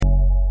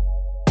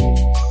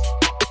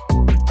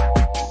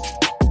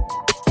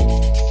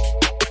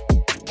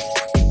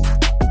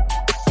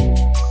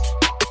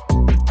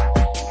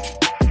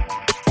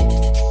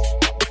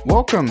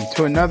Welcome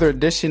to another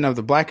edition of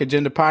the Black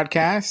Agenda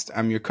Podcast.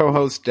 I'm your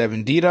co-host,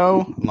 Devin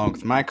Dito, along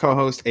with my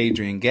co-host,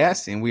 Adrian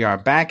Guest, and we are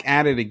back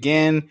at it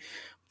again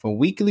for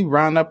weekly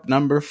roundup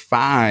number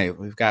 5.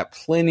 We've got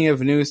plenty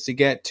of news to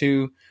get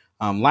to.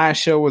 Last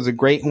show was a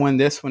great one.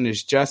 This one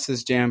is just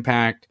as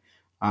jam-packed.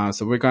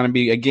 So we're going to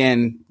be,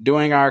 again,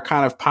 doing our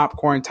kind of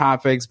popcorn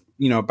topics,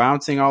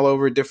 bouncing all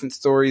over different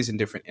stories in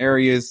different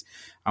areas.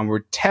 We're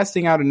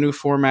testing out a new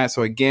format.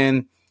 So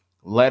again,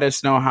 let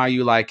us know how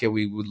you like it.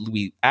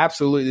 We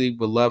absolutely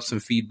would love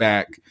some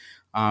feedback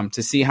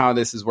to see how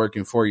this is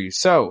working for you.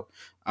 So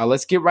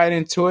let's get right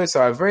into it. So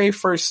our very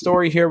first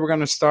story here, we're going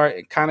to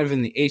start kind of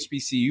in the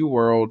HBCU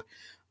world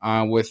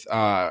with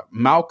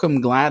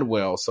Malcolm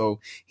Gladwell.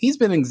 So he's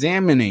been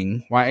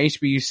examining why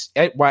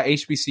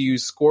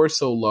HBCUs score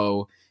so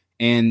low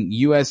in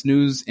U.S.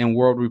 News and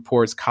World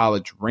Report's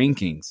college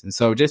rankings. And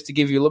so just to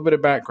give you a little bit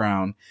of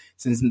background,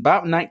 since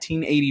about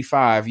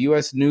 1985,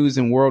 U.S. News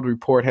and World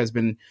Report has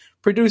been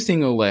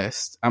producing a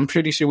list. I'm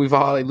pretty sure we've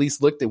all at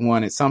least looked at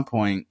one at some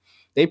point.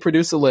 They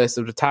produce a list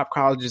of the top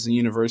colleges and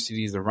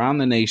universities around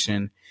the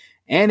nation,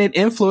 and it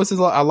influences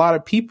a lot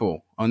of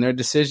people on their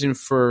decision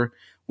for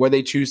where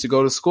they choose to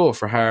go to school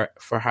for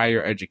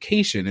higher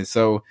education. And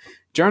so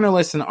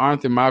journalist and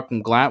author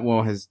Malcolm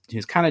Gladwell has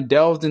kind of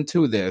delved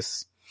into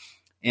this,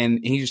 and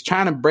he's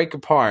trying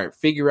to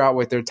figure out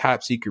what their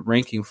top secret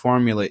ranking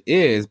formula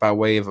is by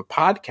way of a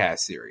podcast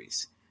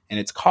series. And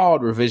it's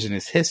called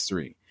Revisionist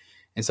History.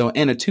 And so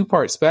in a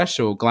 2-part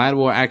special,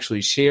 Gladwell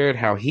actually shared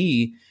how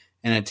he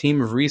and a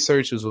team of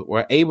researchers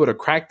were able to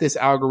crack this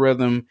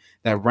algorithm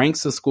that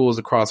ranks the schools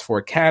across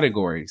 4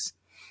 categories.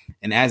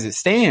 And as it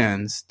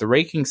stands, the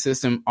ranking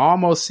system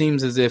almost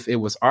seems as if it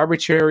was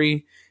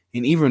arbitrary,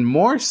 and even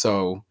more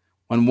so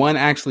when one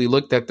actually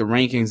looked at the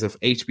rankings of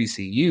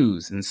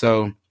HBCUs. And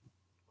so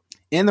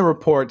in the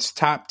report's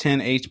top 10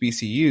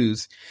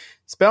 HBCUs,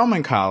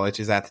 Spelman College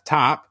is at the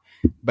top,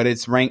 but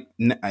it's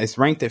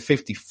ranked at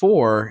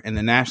 54 in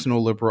the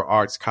National Liberal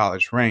Arts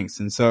College ranks.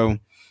 And so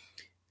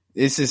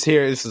this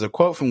is a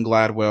quote from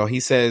Gladwell. He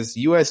says,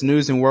 U.S.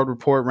 News and World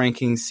Report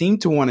rankings seem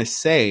to want to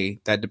say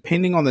that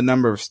depending on the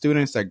number of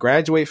students that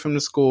graduate from the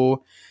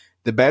school,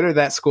 the better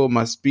that school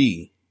must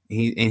be.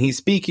 He's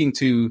speaking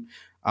to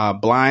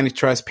blind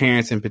trust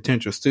parents and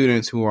potential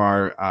students who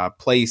are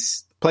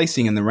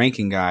placing in the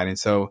ranking guide. And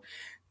so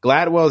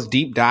Gladwell's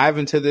deep dive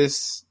into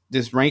this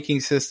ranking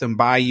system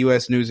by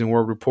U.S. News and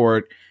World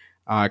Report,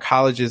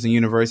 colleges and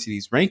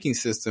universities ranking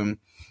system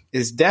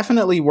is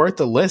definitely worth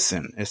a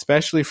listen,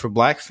 especially for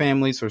Black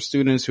families or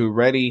students who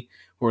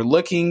are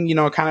looking,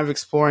 kind of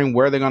exploring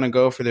where they're going to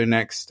go for their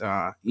next,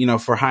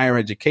 for higher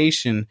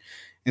education.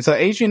 And so,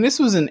 Adrian, this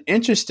was an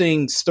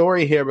interesting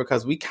story here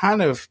because we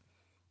kind of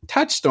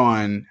touched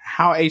on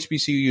how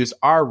HBCUs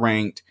are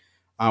ranked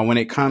when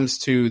it comes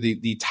to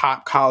the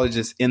top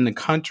colleges in the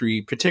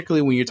country,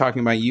 particularly when you're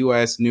talking about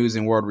U.S. News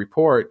and World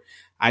Report.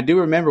 I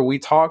do remember we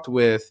talked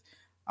with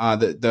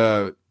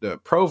the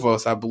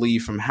provost, I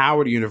believe, from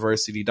Howard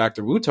University,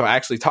 Dr. Wuto,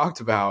 actually talked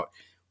about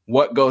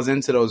what goes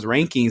into those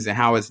rankings and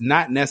how it's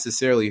not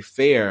necessarily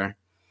fair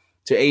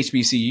to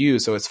HBCU.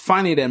 So it's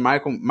funny that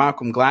Malcolm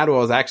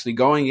Gladwell is actually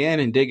going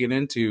in and digging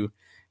into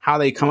how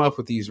they come up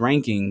with these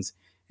rankings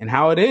and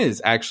how it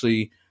is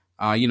actually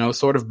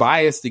sort of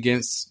biased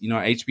against,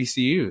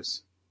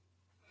 HBCUs.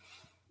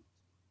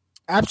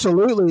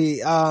 Absolutely.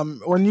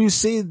 When you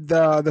see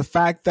the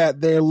fact that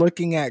they're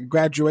looking at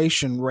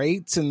graduation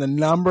rates and the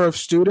number of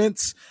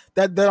students,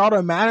 that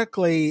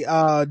automatically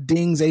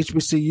dings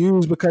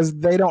HBCUs because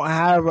they don't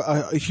have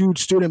a huge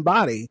student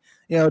body.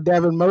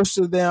 Devin, most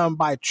of them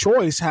by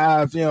choice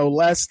have,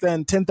 less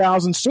than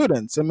 10,000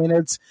 students. I mean,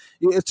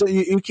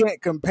 you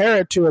can't compare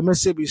it to a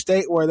Mississippi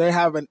State where they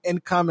have an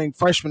incoming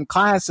freshman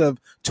class of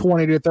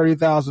 20 to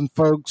 30,000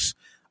 folks.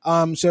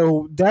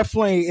 So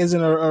definitely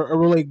isn't a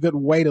really good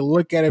way to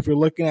look at it if you're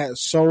looking at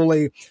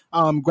solely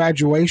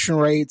graduation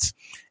rates.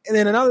 And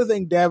then another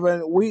thing,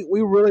 Devin, we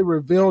really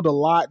revealed a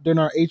lot during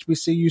our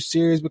HBCU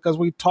series because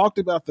we talked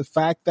about the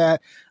fact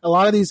that a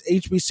lot of these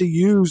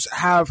HBCUs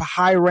have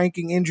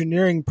high-ranking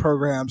engineering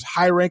programs,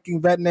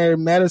 high-ranking veterinary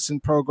medicine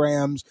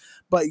programs,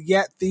 but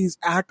yet these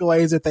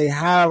accolades that they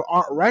have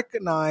aren't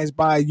recognized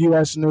by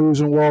U.S. News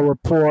and World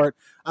Report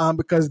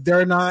because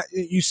they're not.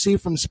 You see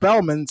from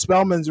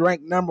Spelman's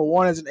ranked number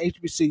 1 as an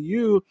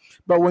HBCU,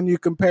 but when you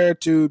compare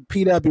it to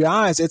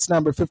PWI's, it's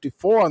number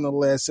 54 on the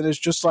list, and it's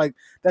just like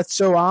that's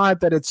so odd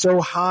that it's so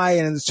high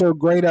and it's so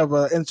great of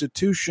an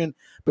institution,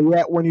 but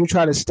yet when you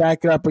try to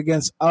stack it up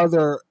against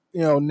other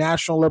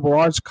National Liberal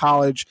Arts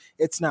College,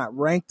 it's not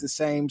ranked the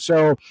same.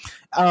 So,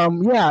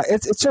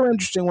 it's so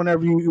interesting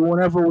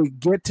whenever we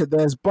get to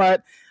this,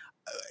 but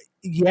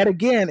yet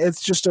again,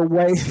 it's just a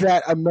way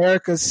that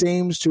America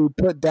seems to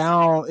put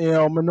down,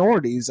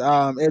 minorities.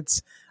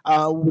 It's they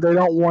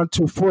don't want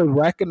to fully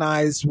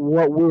recognize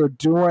what we're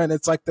doing.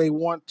 It's like they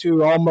want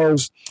to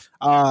almost,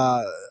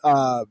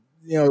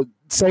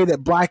 say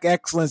that Black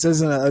excellence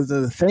isn't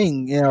a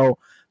thing,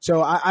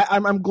 So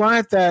I'm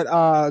glad that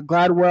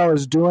Gladwell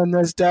is doing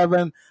this,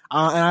 Devin, and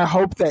I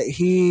hope that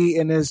he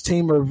and his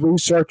team of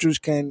researchers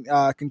can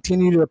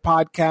continue to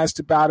podcast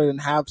about it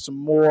and have some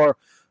more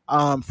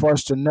for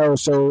us to know.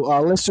 So,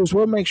 listeners,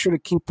 we'll make sure to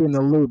keep you in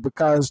the loop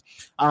because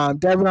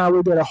Devin and I,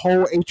 we did a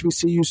whole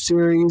HBCU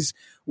series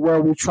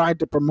where we tried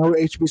to promote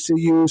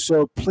HBCU,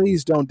 so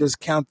please don't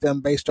discount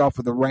them based off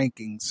of the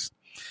rankings.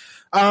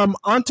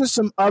 On to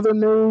some other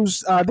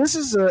news. This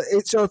is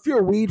so if you're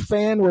a weed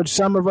fan, which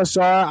some of us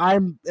are,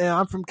 I'm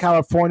from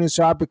California,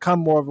 so I've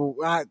become more of a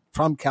not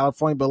from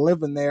California, but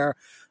living there,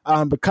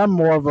 become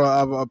more of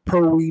a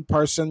pro weed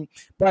person.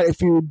 But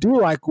if you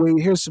do like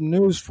weed, here's some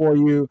news for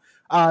you.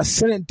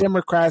 Senate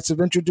Democrats have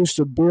introduced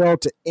a bill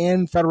to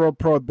end federal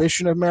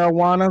prohibition of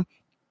marijuana.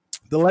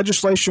 The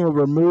legislation will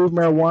remove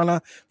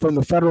marijuana from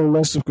the federal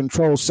list of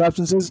controlled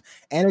substances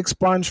and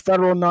expunge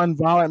federal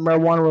nonviolent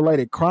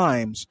marijuana-related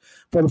crimes.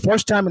 For the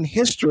first time in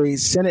history,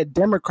 Senate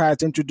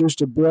Democrats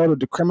introduced a bill to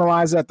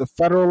decriminalize at the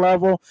federal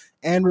level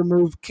and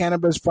remove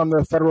cannabis from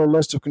the federal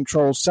list of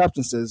controlled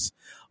substances.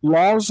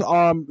 Laws,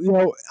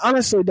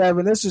 honestly,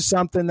 Devin, this is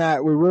something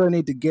that we really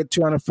need to get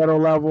to on a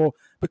federal level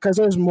because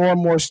there's more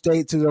and more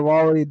states that have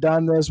already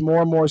done this,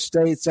 more and more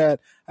states that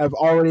have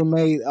already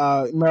made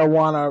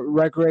marijuana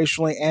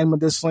recreationally and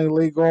medicinally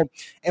legal.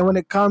 And when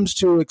it comes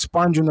to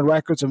expunging the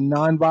records of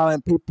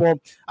nonviolent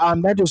people,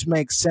 that just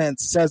makes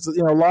sense. It says,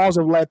 laws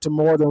have led to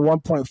more than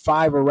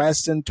 1.5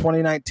 arrests in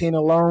 2019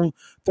 alone,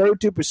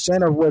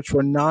 32% of which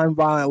were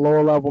nonviolent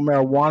lower-level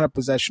marijuana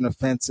possession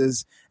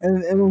offenses.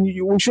 And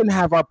we shouldn't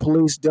have our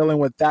police dealing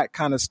with that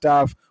kind of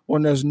stuff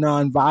when there's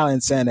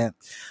nonviolence in it.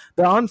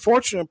 The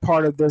unfortunate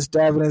part of this,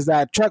 Devin, is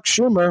that Chuck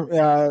Schumer,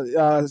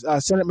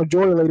 Senate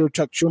Majority Leader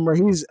Chuck Schumer,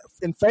 he's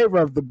in favor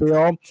of the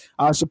bill,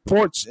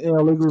 supports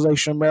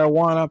legalization of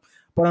marijuana.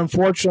 But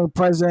unfortunately,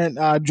 President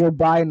Joe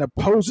Biden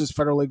opposes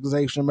federal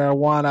legalization of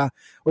marijuana,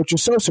 which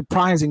is so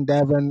surprising,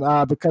 Devin,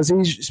 because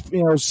he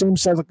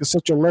seems like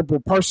such a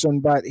liberal person,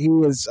 but he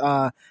is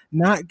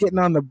not getting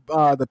on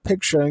the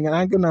picture and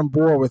not getting on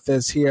board with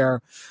this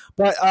here.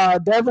 But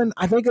Devin,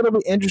 I think it'll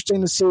be interesting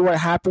to see what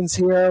happens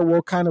here.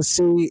 We'll kind of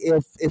see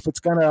if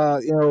it's going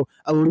to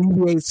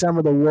alleviate some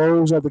of the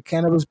woes of the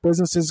cannabis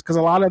businesses because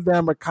a lot of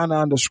them are kind of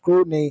under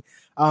scrutiny.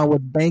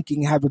 With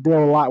banking, have to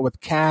deal a lot with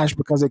cash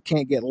because they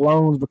can't get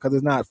loans because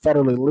it's not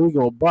federally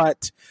legal.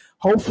 But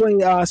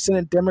hopefully,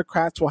 Senate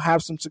Democrats will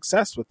have some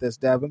success with this,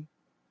 Devin.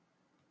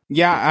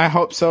 Yeah, I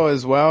hope so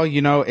as well.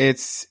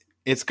 It's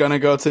going to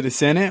go to the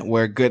Senate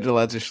where good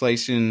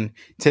legislation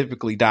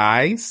typically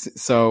dies.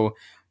 So,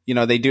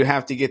 they do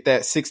have to get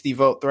that 60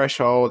 vote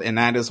threshold. And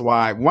that is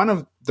why one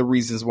of the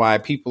reasons why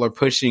people are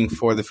pushing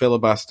for the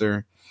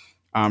filibuster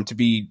to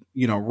be,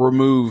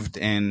 removed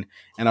and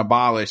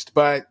abolished.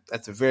 But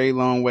that's a very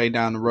long way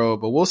down the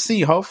road. But we'll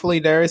see. Hopefully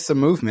there is some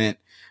movement.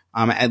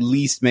 At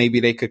least maybe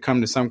they could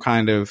come to some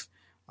kind of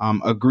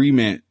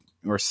agreement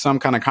or some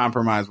kind of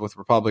compromise with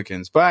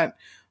Republicans. But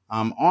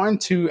on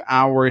to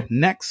our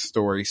next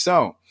story.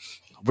 So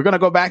we're going to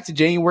go back to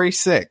January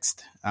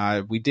 6th.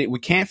 We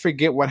can't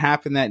forget what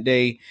happened that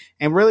day.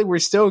 And really, we're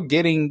still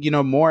getting,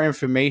 more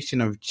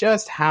information of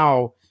just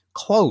how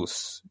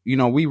close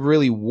we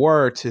really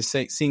were to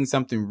seeing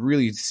something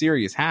really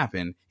serious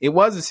happen. It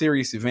was a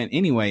serious event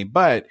anyway,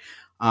 but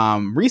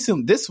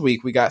this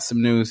week we got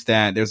some news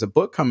that there's a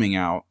book coming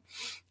out.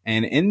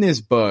 And in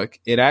this book,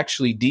 it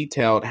actually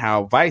detailed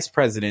how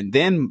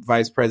then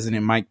Vice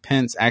President Mike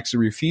Pence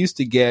actually refused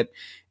to get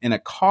in a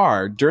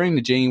car during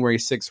the January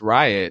 6th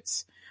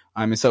riots.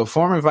 And so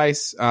former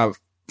Vice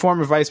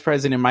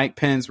President Mike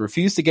Pence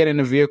refused to get in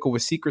a vehicle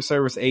with Secret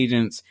Service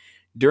agents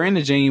during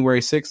the January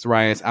 6th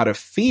riots out of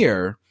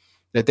fear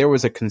that there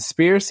was a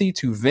conspiracy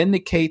to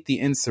vindicate the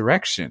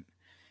insurrection.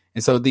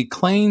 And so the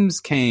claims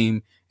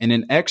came in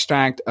an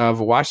extract of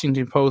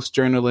Washington Post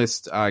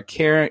journalist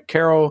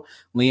Carol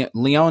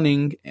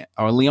Leonig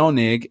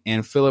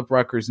and Philip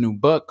Rucker's new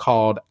book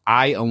called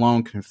I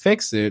Alone Can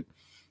Fix It,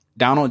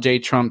 Donald J.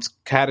 Trump's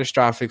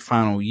Catastrophic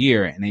Final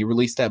Year. And they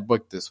released that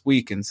book this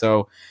week. And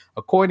so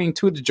according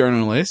to the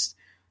journalist,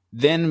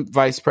 then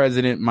Vice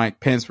President Mike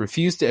Pence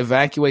refused to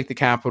evacuate the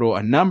Capitol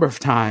a number of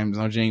times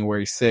on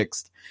January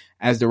 6th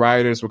as the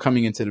rioters were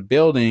coming into the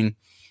building.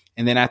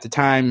 And then at the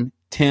time,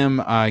 Tim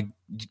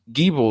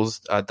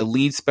Goebbels, the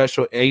lead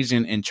special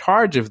agent in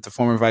charge of the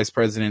former vice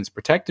president's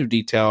protective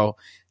detail,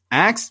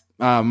 asked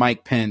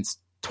Mike Pence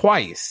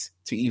twice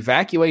to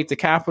evacuate the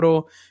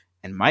Capitol,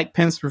 and Mike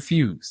Pence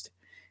refused.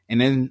 And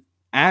then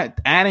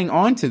adding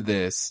on to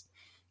this,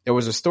 there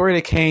was a story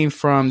that came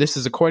from, this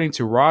is according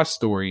to Raw's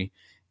story,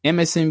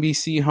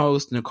 MSNBC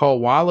host Nicole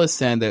Wallace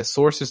said that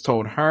sources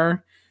told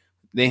her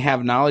they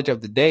have knowledge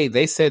of the day.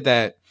 They said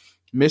that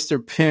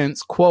Mr.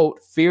 Pence,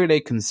 quote, feared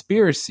a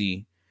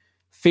conspiracy,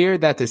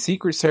 feared that the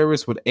Secret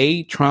Service would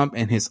aid Trump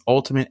in his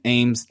ultimate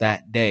aims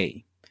that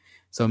day.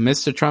 So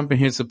Mr. Trump and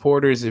his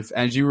supporters,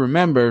 as you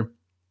remember,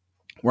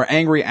 were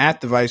angry at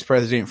the vice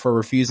president for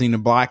refusing to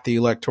block the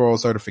electoral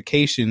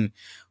certification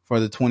for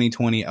the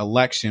 2020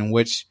 election,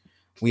 which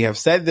we have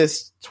said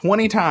this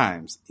 20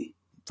 times.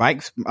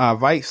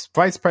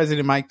 Vice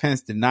President Mike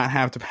Pence did not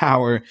have the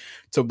power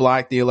to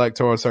block the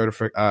electoral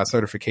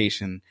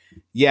certification.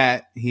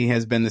 Yet he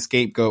has been the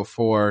scapegoat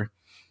for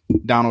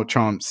Donald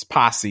Trump's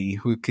posse,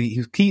 who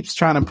keeps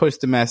trying to push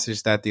the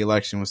message that the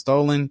election was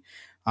stolen.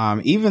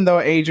 Even though,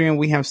 Adrian,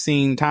 we have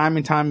seen time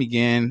and time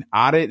again,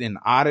 audit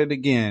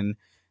again,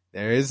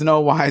 there is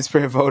no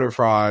widespread voter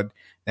fraud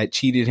that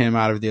cheated him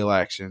out of the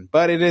election.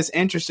 But it is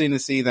interesting to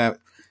see that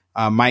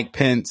Mike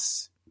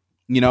Pence,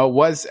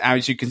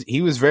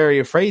 he was very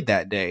afraid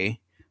that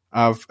day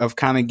of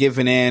kind of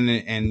giving in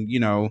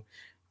and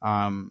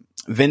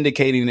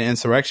vindicating the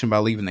insurrection by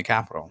leaving the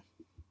Capitol.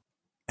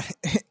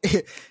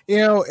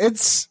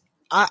 It's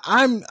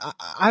I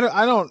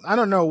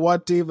don't know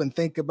what to even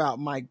think about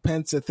Mike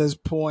Pence at this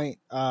point,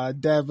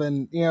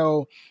 Devin.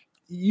 You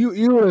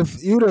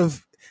would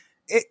have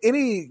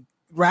any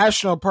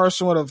rational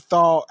person would have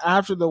thought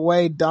after the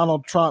way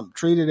Donald Trump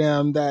treated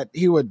him that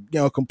he would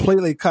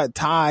completely cut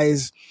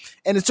ties.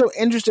 And it's so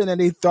interesting that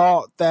he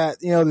thought that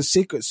the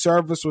Secret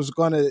Service was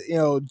going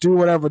to do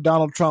whatever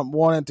Donald Trump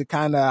wanted to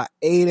kind of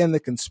aid in the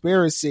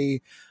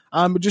conspiracy.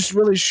 It just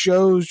really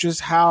shows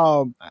just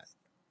how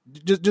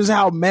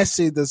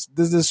messy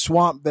this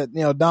swamp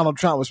that Donald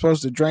Trump was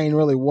supposed to drain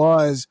really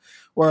was,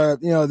 where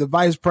the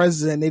vice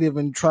president didn't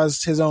even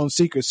trust his own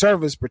Secret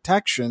Service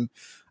protection.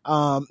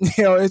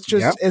 It's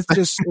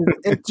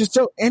just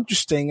so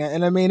interesting,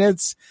 and I mean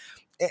it's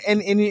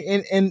and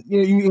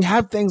you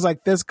have things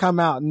like this come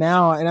out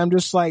now, and I'm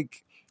just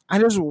like, I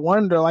just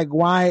wonder like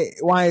why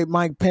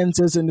Mike Pence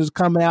isn't just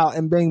coming out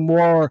and being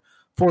more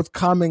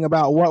forthcoming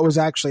about what was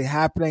actually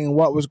happening and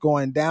what was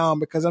going down,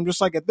 because I'm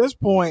just like, at this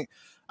point,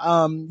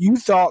 you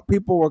thought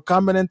people were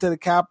coming into the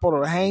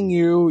Capitol to hang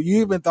you.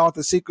 You even thought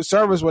the Secret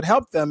Service would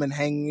help them in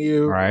hanging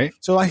you. Right.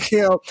 So like,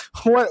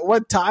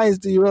 what ties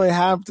do you really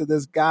have to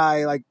this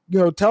guy? Like,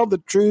 tell the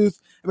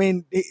truth. I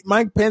mean,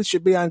 Mike Pence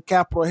should be on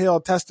Capitol Hill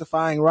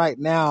testifying right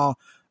now,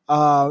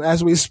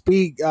 as we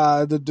speak,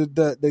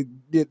 to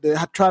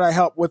try to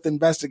help with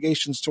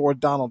investigations toward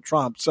Donald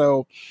Trump.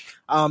 So,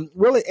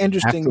 really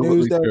interesting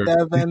news there,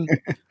 Devin.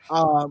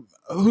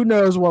 Who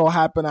knows what will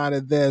happen out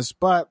of this,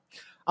 but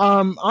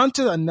on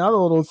to another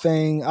little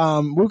thing.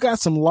 We've got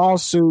some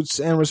lawsuits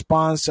in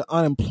response to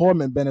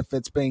unemployment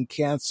benefits being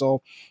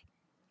canceled.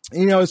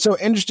 It's so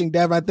interesting,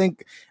 Dev. I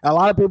think a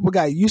lot of people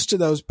got used to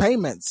those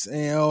payments,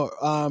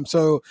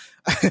 so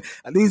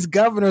these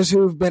governors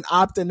who've been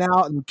opting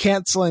out and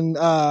canceling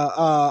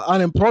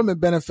unemployment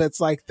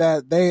benefits like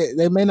that,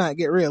 they may not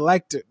get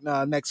reelected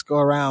next go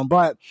around.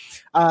 But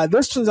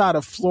this one's out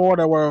of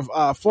Florida, where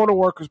Florida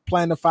workers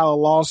plan to file a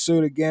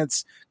lawsuit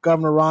against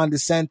Governor Ron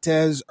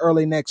DeSantis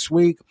early next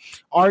week,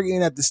 arguing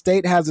that the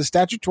state has a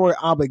statutory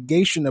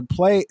obligation to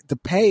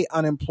pay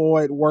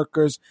unemployed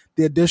workers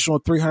the additional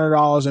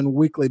 $300 in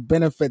weekly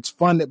benefits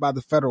funded by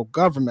the federal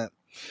government.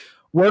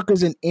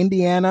 Workers in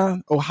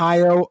Indiana,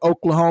 Ohio,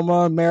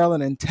 Oklahoma,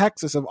 Maryland, and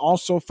Texas have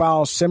also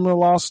filed similar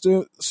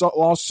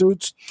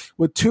lawsuits,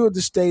 with two of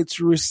the states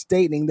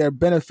restating their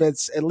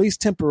benefits, at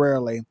least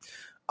temporarily.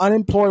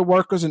 Unemployed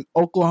workers in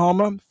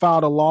Oklahoma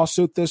filed a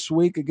lawsuit this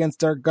week against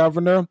their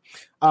governor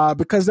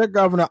because their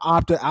governor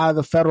opted out of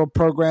the federal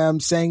program,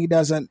 saying he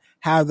doesn't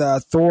have the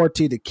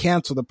authority to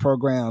cancel the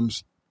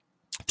programs.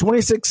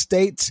 26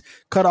 states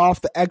cut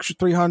off the extra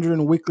 $300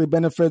 in weekly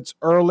benefits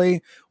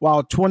early,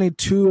 while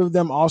 22 of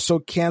them also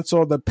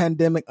canceled the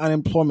pandemic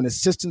unemployment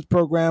assistance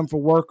program for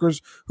workers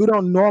who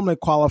don't normally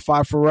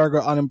qualify for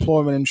regular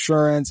unemployment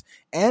insurance,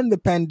 and the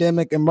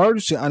pandemic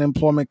emergency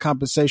unemployment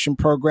compensation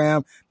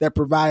program that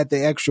provided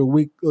the extra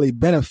weekly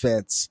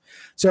benefits.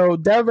 So,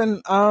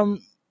 Devin, I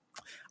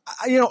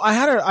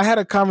had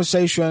a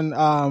conversation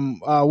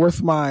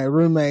with my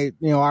roommate,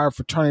 our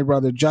fraternity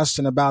brother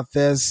Justin, about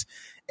this.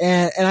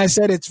 And I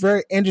said it's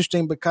very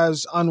interesting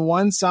because on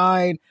one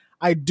side,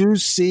 I do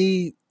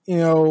see,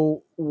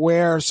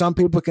 where some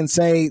people can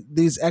say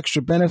these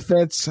extra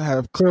benefits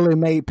have clearly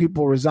made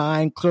people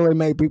resign, clearly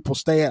made people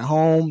stay at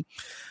home.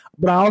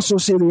 But I also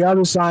see the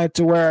other side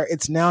to where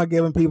it's now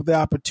giving people the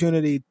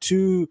opportunity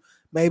to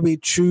maybe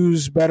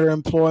choose better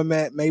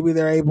employment. Maybe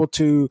they're able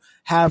to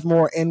have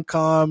more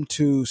income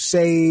to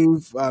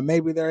save.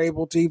 Maybe they're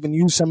able to even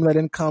use some of that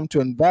income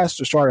to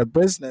invest or start a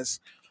business.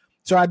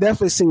 So I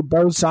definitely see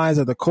both sides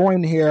of the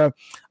coin here.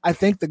 I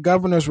think the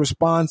governor's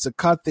response to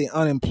cut the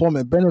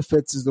unemployment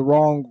benefits is the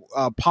wrong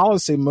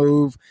policy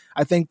move.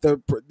 I think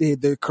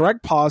the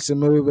correct policy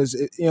move is,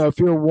 if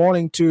you're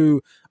wanting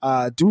to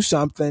do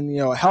something,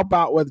 help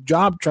out with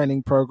job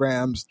training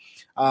programs,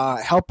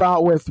 help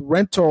out with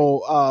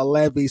rental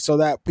levies so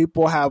that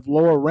people have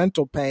lower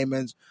rental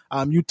payments,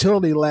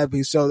 utility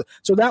levies. So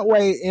that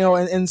way,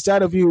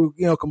 instead of you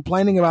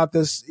complaining about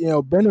this,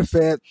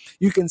 benefit,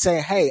 you can say,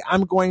 hey,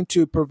 I'm going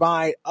to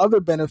provide other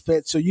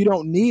benefits so you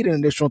don't need an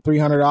additional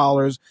 $300.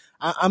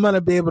 I'm going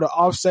to be able to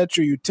offset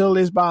your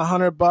utilities by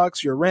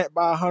 $100, your rent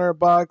by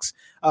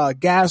 $100,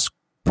 gas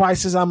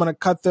prices. I'm going to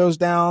cut those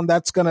down.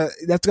 That's going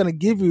to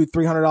give you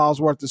 $300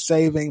 worth of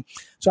saving.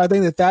 So I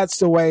think that's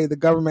the way the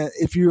government,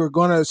 if you are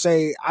going to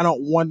say, I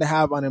don't want to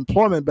have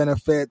unemployment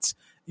benefits,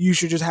 you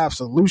should just have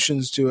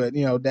solutions to it.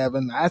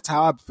 Devin, that's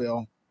how I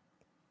feel.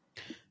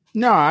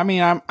 No, I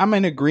mean, I'm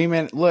in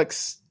agreement.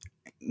 Looks,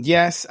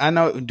 yes, I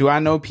know. Do I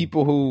know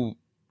people who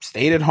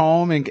stayed at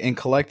home and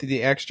collected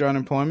the extra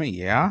unemployment?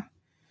 Yeah.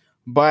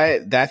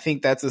 But I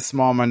think that's a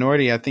small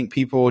minority. I think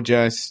people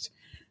just,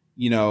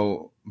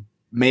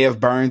 may have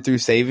burned through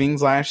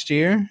savings last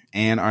year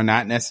and are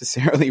not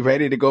necessarily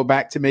ready to go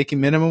back to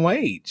making minimum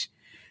wage.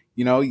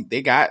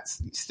 They got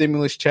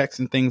stimulus checks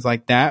and things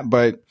like that.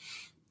 But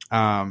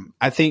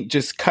I think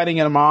just cutting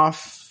them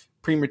off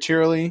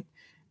prematurely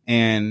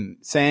and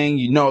saying,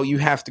 you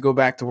have to go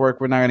back to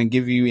work, we're not going to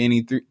give you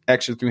any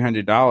extra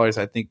 $300.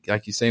 I think,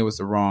 like you say, was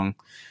the wrong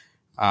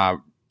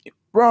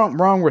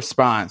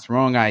response,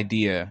 wrong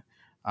idea.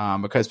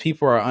 Because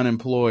people are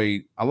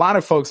unemployed. A lot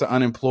of folks are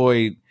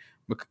unemployed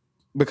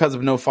because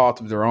of no fault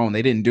of their own.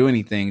 They didn't do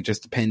anything,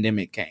 just the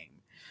pandemic came.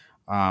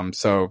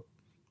 So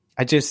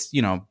I just,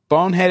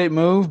 boneheaded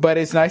move, but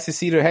it's nice to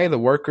see that, hey, the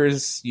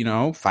workers,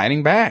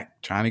 fighting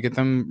back, trying to get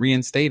them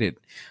reinstated.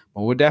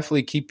 But we'll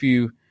definitely keep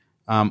you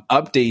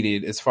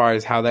updated as far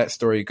as how that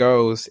story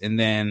goes. And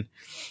then,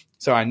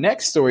 so our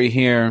next story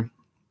here,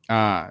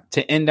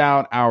 to end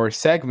out our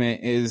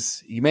segment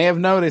is, you may have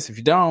noticed,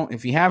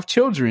 if you have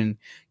children,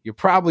 you're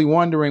probably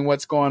wondering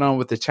what's going on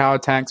with the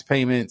child tax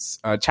payments,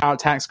 child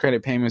tax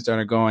credit payments that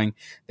are going.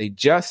 They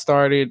just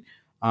started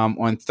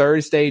on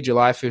Thursday,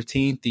 July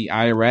 15th. The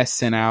IRS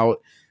sent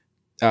out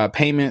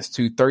payments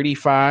to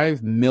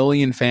 35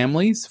 million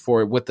families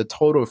with a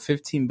total of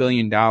 $15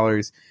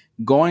 billion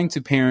going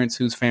to parents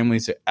whose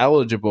families are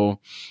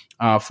eligible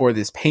for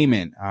this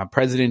payment.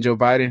 President Joe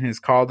Biden has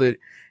called it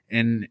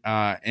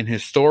an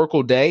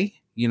historical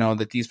day,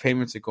 that these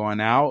payments are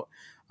going out.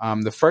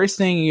 The first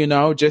thing,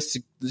 just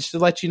to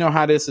let you know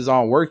how this is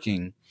all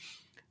working.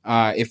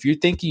 If you're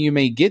thinking you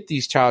may get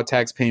these child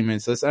tax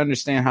payments, let's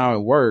understand how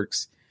it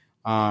works.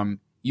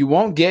 You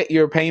won't get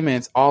your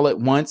payments all at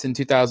once in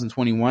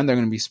 2021. They're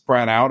going to be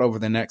spread out over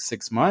the next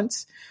 6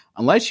 months.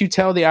 Unless you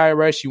tell the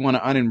IRS you want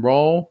to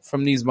unenroll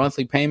from these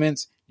monthly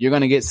payments, you're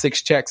going to get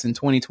 6 checks in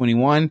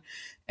 2021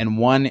 and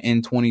 1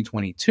 in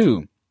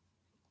 2022.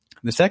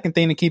 The second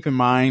thing to keep in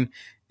mind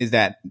is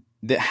that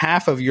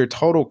half of your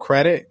total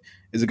credit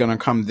is going to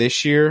come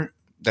this year.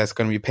 That's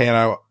going to be paid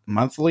out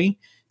monthly.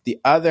 The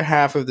other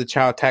half of the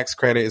child tax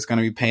credit is going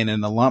to be paid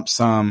in a lump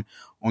sum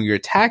on your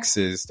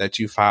taxes that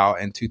you file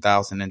in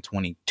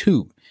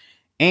 2022.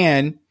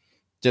 And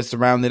just to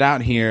round it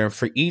out here,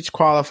 for each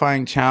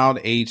qualifying child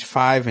age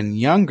 5 and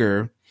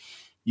younger,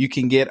 you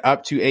can get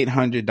up to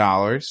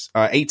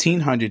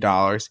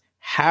 $1,800.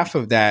 Half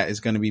of that is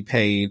going to be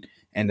paid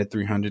in the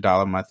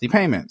 $300 monthly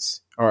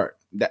payments, or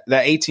that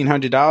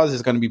 $1,800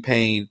 is going to be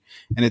paid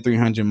in the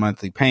 300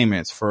 monthly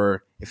payments.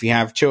 For if you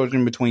have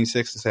children between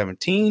 6 and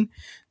 17,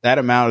 that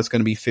amount is going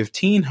to be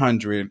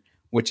 $1,500,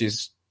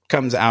 which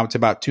comes out to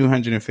about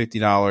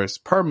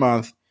 $250 per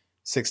month,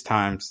 6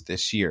 times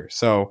this year.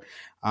 So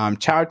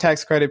child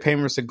tax credit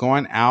payments are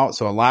going out.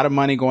 So a lot of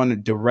money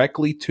going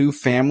directly to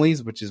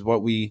families, which is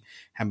what we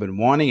have been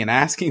wanting and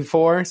asking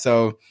for.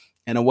 So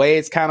in a way,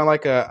 it's kind of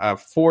like a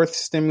fourth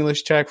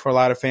stimulus check for a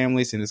lot of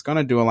families, and it's going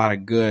to do a lot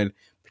of good,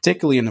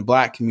 particularly in the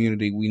Black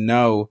community. We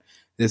know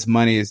this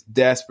money is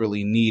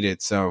desperately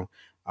needed. So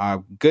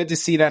good to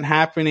see that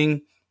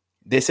happening.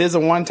 This is a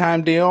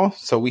one-time deal,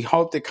 so we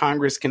hope that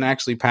Congress can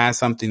actually pass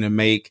something to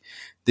make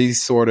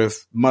these sort of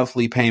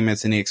monthly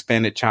payments and the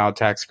expanded child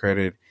tax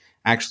credit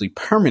actually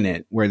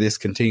permanent, where this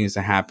continues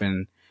to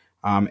happen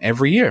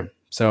every year.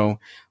 So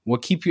we'll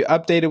keep you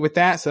updated with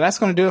that. So that's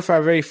going to do it for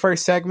our very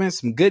first segment.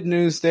 Some good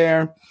news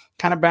there,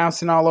 kind of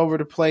bouncing all over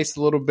the place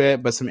a little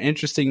bit, but some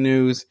interesting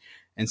news.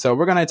 And so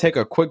we're going to take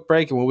a quick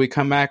break. And when we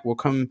come back, we'll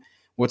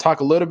talk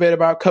a little bit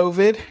about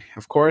COVID.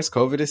 Of course,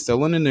 COVID is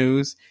still in the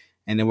news.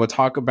 And then we'll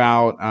talk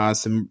about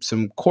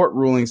some court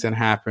rulings that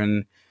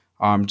happened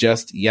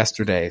just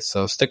yesterday.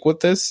 So stick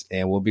with us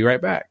and we'll be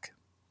right back.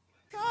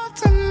 Talk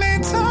to me,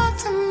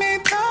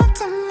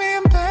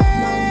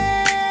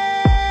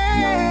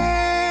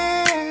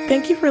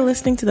 Thank you for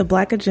listening to the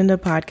Black Agenda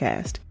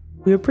podcast.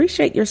 We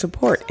appreciate your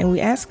support and we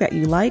ask that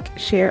you like,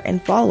 share,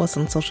 and follow us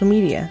on social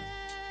media.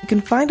 You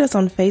can find us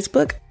on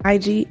Facebook,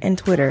 IG, and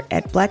Twitter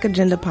at Black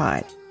Agenda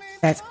Pod.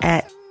 That's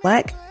at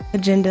Black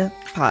Agenda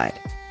Pod.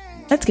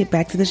 Let's get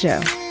back to the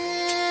show.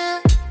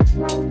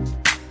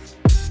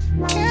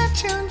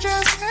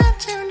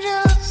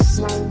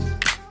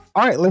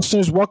 All right,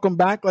 listeners, welcome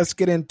back. Let's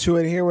get into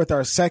it here with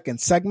our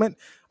second segment.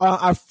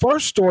 Our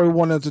first story we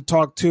wanted to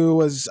talk to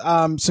was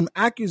some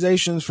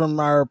accusations from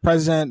our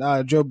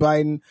president, Joe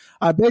Biden,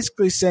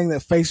 basically saying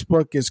that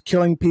Facebook is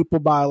killing people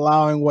by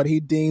allowing what he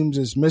deems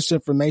as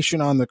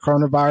misinformation on the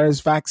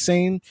coronavirus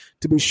vaccine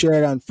to be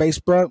shared on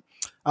Facebook.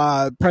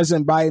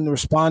 President Biden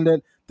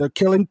responded, "They're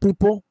killing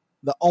people.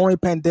 The only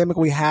pandemic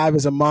we have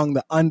is among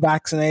the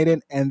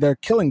unvaccinated, and they're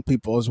killing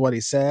people," is what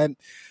he said.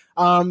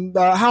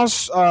 The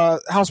House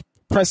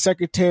Press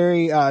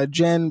Secretary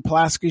Jen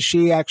Pulaski,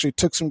 she actually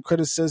took some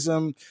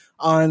criticism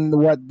on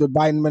what the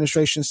Biden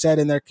administration said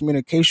in their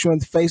communication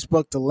with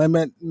Facebook to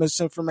limit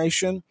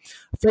misinformation.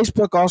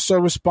 Facebook also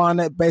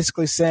responded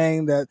basically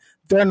saying that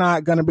they're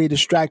not going to be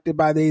distracted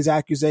by these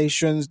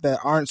accusations that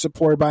aren't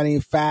supported by any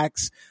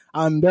facts.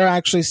 They're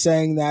actually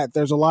saying that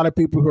there's a lot of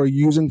people who are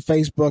using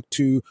Facebook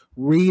to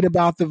read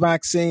about the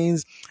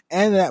vaccines,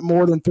 and that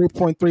more than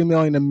 3.3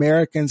 million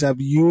Americans have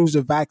used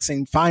a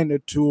vaccine finder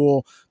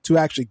tool to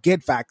actually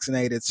get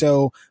vaccinated.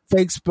 So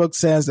Facebook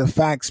says the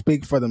facts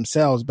speak for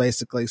themselves,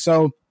 basically.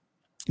 So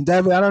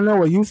David, I don't know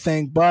what you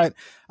think, but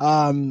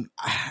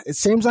it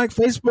seems like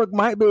Facebook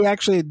might be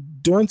actually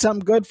doing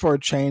something good for a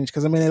change,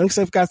 because, I mean, at least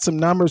they've got some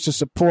numbers to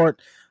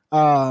support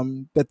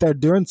that they're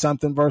doing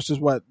something versus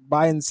what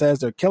Biden says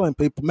they're killing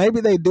people. Maybe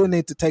they do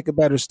need to take a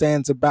better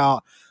stance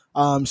about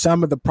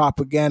some of the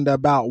propaganda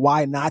about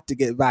why not to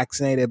get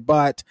vaccinated,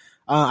 but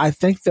I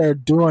think they're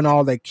doing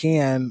all they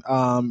can,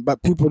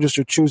 but people just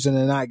are choosing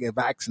to not get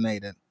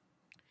vaccinated.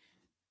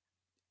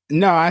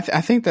 No, I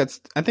think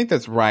that's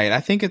right. I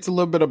think it's a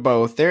little bit of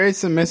both. There is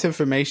some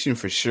misinformation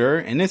for sure,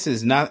 and this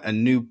is not a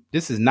new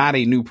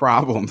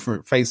problem for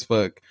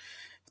Facebook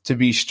to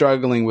be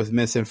struggling with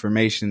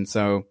misinformation.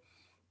 So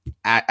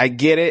I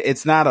get it.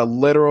 It's not a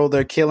literal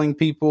they're killing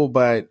people,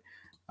 but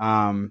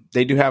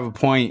they do have a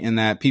point in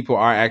that people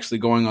are actually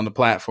going on the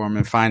platform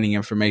and finding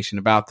information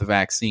about the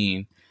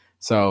vaccine.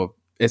 So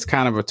it's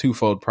kind of a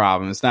twofold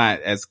problem. It's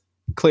not as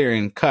clear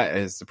and cut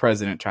as the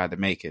president tried to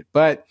make it.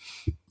 But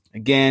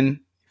again,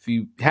 if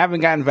you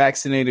haven't gotten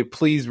vaccinated,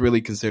 please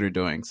really consider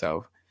doing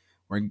so.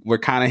 We're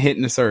kind of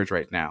hitting the surge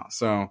right now.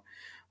 So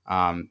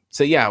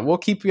yeah, we'll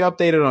keep you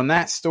updated on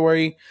that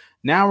story.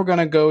 Now we're going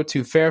to go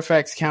to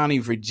Fairfax County,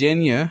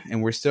 Virginia,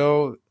 and we're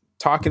still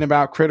talking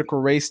about critical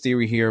race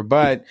theory here.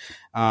 But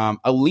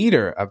a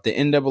leader of the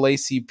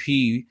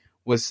NAACP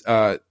was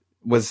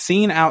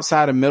seen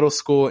outside a middle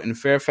school in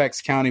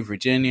Fairfax County,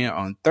 Virginia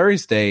on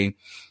Thursday,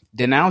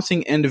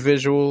 denouncing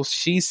individuals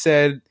she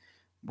said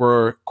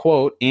were,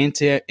 quote,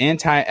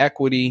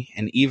 anti-equity,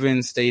 and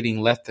even stating,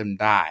 let them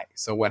die.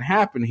 So what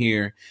happened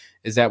here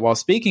is that while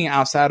speaking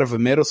outside of a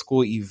middle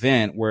school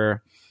event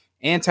where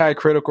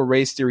anti-critical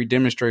race theory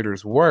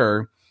demonstrators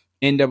were,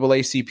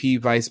 NAACP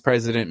Vice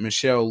President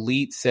Michelle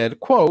Leet said,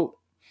 quote,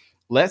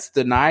 let's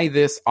deny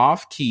this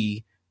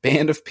off-key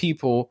band of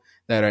people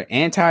that are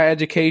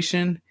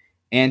anti-education,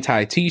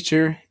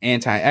 anti-teacher,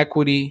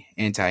 anti-equity,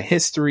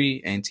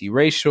 anti-history,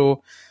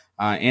 anti-racial,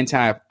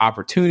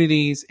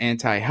 anti-opportunities,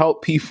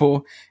 anti-help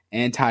people,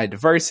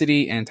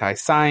 anti-diversity,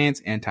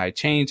 anti-science,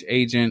 anti-change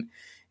agent,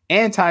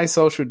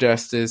 anti-social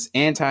justice,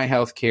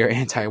 anti-healthcare,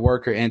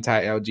 anti-worker,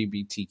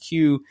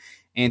 anti-LGBTQ,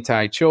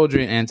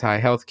 anti-children,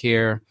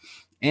 anti-healthcare,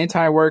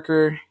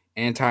 anti-worker,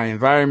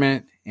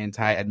 anti-environment,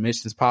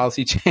 anti-admissions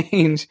policy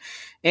change,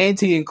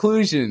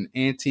 anti-inclusion,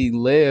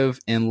 anti-live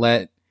and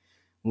let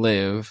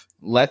live,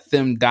 let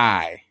them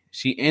die.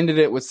 She ended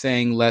it with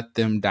saying, let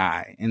them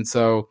die. And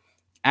so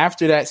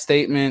after that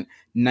statement,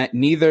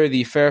 neither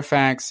the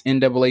Fairfax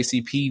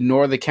NAACP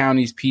nor the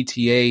county's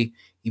PTA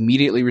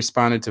immediately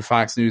responded to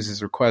Fox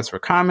News' request for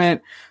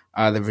comment.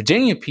 The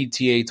Virginia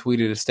PTA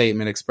tweeted a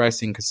statement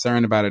expressing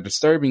concern about a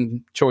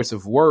disturbing choice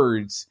of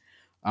words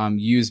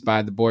used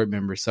by the board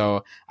member.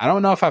 So I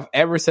don't know if I've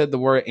ever said the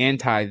word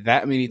anti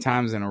that many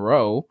times in a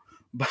row,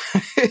 but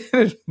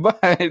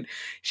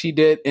she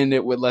did end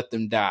it with let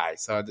them die.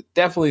 So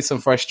definitely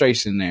some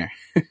frustration there.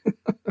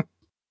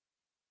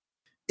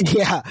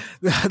 Yeah,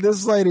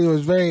 this lady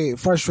was very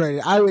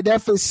frustrated. I would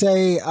definitely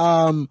say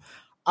I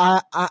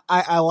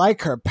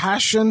like her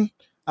passion,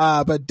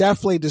 but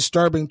definitely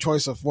disturbing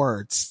choice of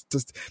words to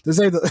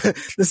say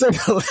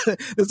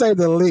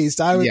the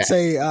least. I would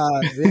say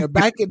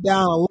back it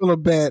down a little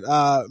bit,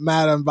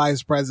 Madam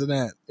Vice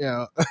President.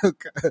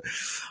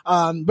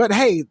 But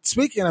hey,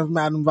 speaking of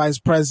Madam Vice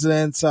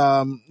President,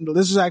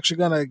 this is actually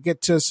going to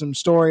get to some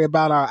story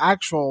about our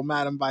actual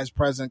Madam Vice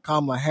President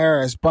Kamala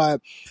Harris.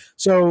 But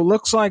so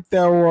looks like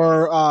there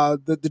were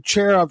the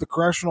chair of the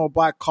Congressional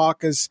Black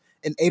Caucus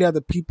and 8 other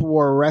people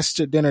were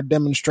arrested in a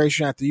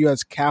demonstration at the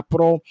U.S.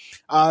 Capitol.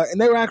 And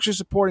they were actually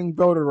supporting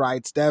voter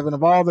rights, Devin,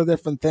 of all the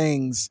different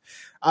things.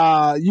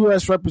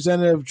 U.S.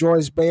 Representative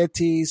Joyce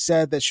Beatty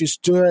said that she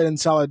stood in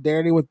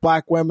solidarity with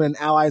Black women and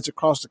allies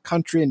across the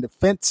country in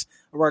defense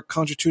of our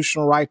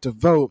constitutional right to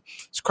vote.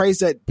 It's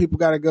crazy that people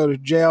got to go to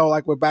jail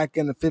like we're back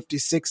in the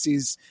 50s,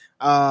 60s,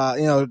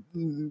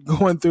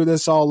 going through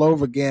this all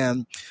over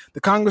again.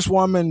 The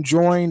Congresswoman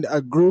joined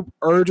a group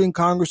urging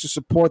Congress to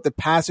support the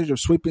passage of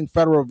sweeping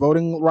federal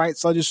voting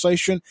rights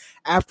legislation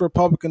after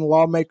Republican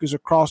lawmakers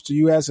across the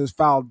U.S. has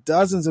filed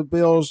dozens of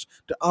bills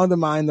to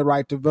undermine the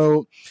right to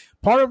vote.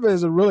 Part of it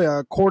is really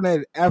a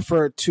coordinated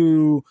effort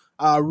to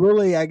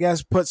really, I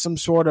guess, put some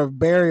sort of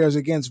barriers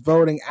against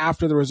voting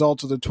after the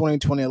results of the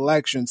 2020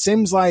 election.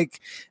 Seems like,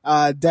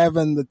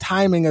 Devin, the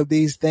timing of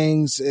these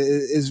things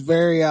is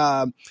very,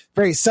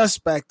 very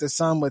suspect, as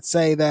some would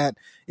say, that,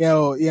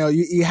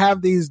 you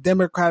have these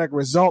Democratic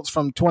results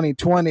from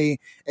 2020,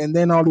 and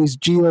then all these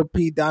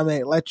GOP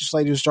dominated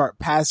legislators start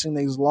passing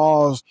these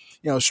laws,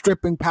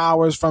 stripping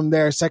powers from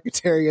their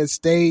Secretary of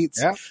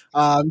States,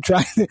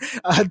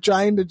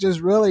 trying to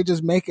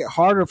just make it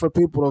harder for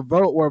people to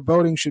vote where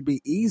voting should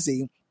be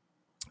easy.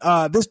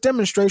 This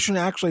demonstration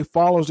actually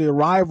follows the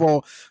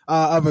arrival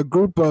of a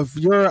group of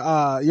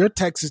your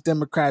Texas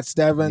Democrats,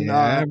 Devin.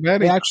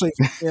 They actually,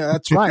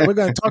 that's right. We're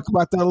going to talk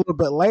about that a little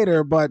bit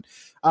later, but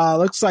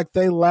looks like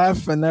they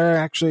left and they're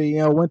actually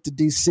went to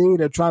D.C.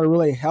 to try to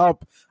really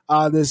help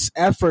this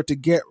effort to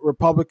get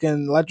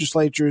Republican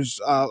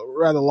legislatures,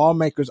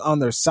 lawmakers on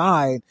their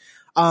side.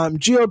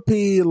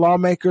 GOP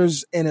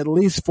lawmakers in at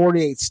least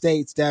 48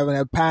 states, Devin,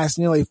 have passed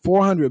nearly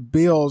 400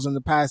 bills in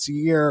the past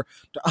year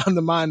to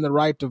undermine the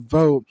right to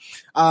vote.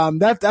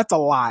 That's a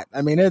lot.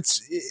 I mean,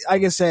 it's,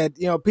 like I said,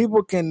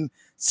 people can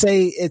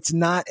say it's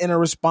not in a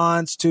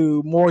response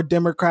to more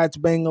Democrats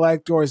being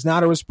elected, or it's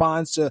not a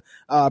response to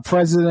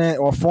President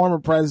or former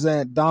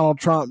President Donald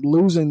Trump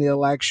losing the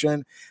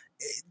election.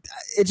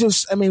 It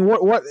just, I mean,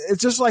 what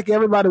it's just like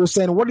everybody was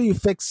saying, what are you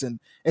fixing?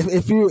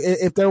 If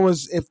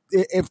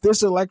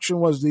this election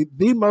was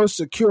the most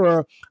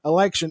secure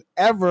election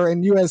ever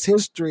in U.S.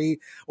 history,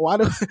 why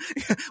do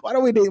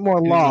we need more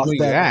laws? Who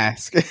you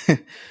ask.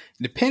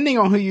 Depending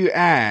on who you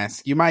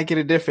ask, you might get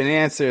a different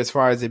answer as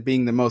far as it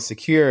being the most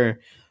secure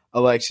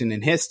election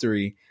in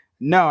history.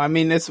 No, I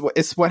mean,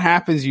 it's what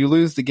happens. You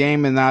lose the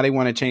game, and now they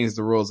want to change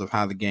the rules of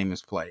how the game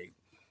is played.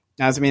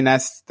 That's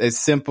as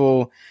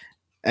simple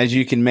as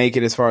you can make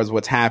it as far as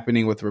what's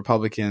happening with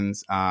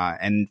Republicans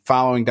and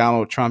following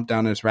Donald Trump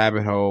down this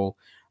rabbit hole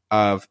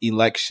of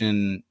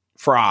election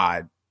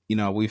fraud.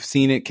 We've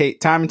seen it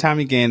time and time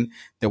again.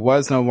 There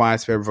was no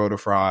widespread voter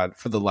fraud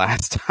for the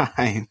last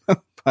time,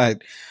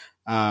 but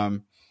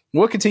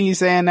we'll continue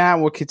saying that.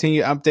 We'll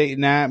continue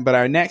updating that. But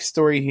our next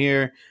story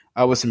here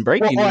was some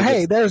breaking news.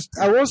 Hey,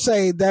 I will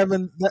say,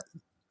 Devin,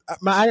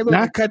 I didn't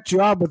mean to cut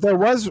you off, but there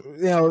was,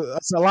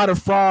 a lot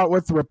of fraud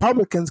with the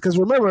Republicans. Because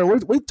remember,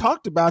 we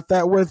talked about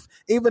that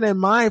even in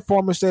my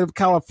former state of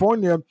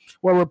California,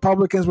 where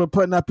Republicans were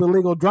putting up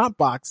illegal drop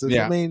boxes.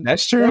 Yeah, I mean,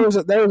 that's true.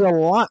 There was a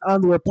lot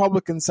on the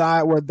Republican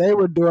side where they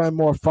were doing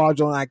more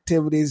fraudulent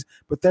activities,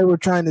 but they were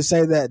trying to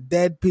say that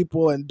dead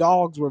people and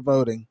dogs were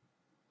voting.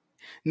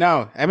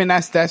 No, I mean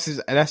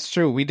that's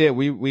true. We did.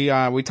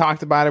 We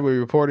talked about it. We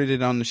reported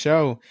it on the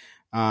show.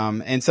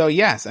 And so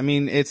yes, I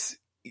mean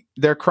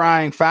they're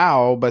crying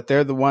foul, but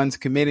they're the ones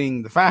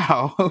committing the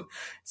foul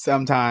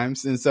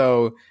sometimes. And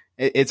so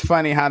it's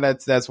funny how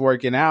that's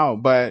working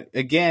out. But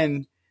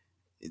again,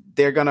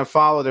 they're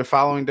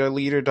following their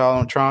leader,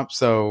 Donald Trump.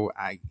 So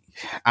I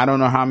don't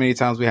know how many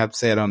times we have to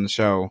say it on the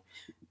show.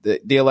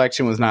 The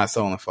election was not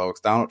stolen, folks.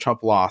 Donald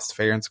Trump lost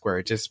fair and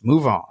square. Just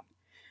move on.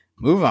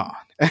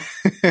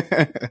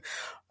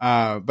 But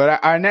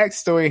our next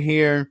story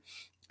here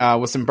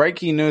was some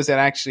breaking news that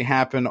actually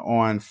happened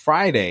on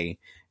Friday.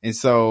 And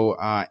so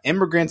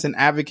immigrants and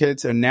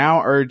advocates are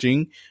now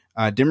urging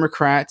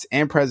Democrats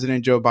and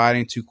President Joe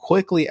Biden to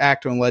quickly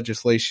act on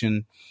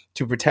legislation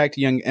to protect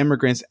young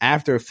immigrants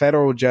after a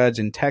federal judge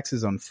in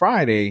Texas on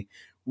Friday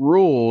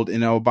ruled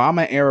in an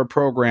Obama-era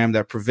program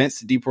that prevents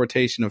the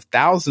deportation of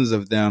thousands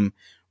of them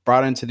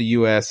brought into the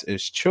U.S.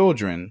 as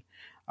children.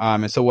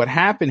 And so what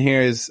happened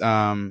here is,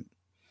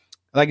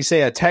 like you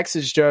say, a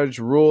Texas judge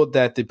ruled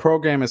that the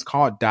program is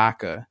called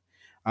DACA.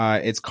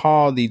 It's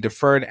called the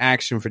Deferred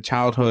Action for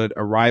Childhood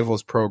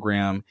Arrivals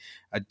Program.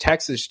 A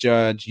Texas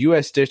judge,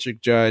 U.S.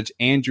 District Judge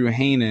Andrew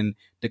Hanen,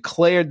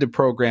 declared the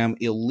program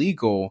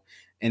illegal,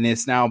 and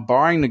it's now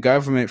barring the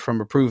government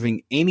from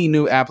approving any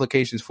new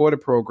applications for the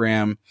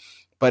program,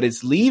 but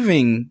it's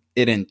leaving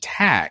it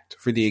intact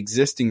for the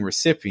existing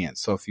recipients.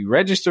 So if you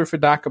register for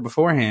DACA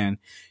beforehand,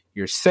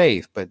 you're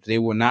safe, but they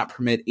will not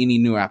permit any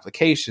new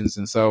applications.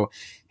 And so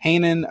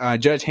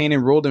Judge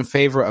Hanen ruled in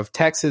favor of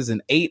Texas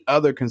and 8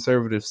 other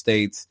conservative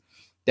states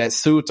that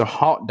sued to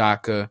halt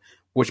DACA,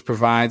 which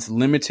provides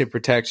limited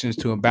protections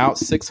to about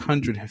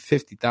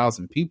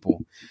 650,000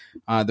 people.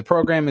 The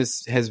program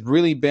has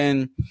really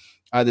been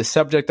the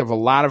subject of a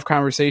lot of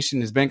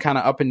conversation. It's been kind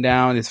of up and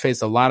down. It's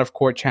faced a lot of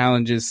court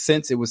challenges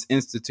since it was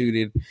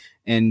instituted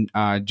in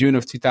June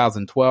of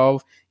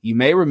 2012. You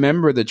may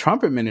remember the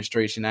Trump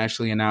administration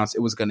actually announced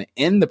it was going to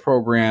end the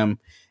program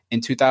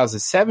in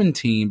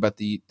 2017, but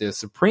the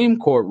Supreme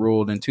Court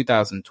ruled in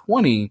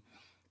 2020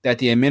 that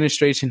the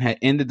administration hadn't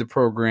ended the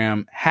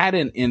program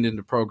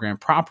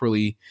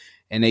properly,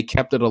 and they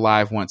kept it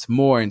alive once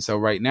more. And so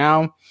right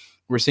now,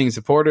 we're seeing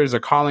supporters are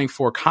calling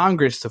for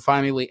Congress to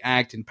finally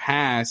act and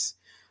pass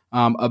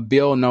a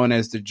bill known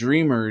as the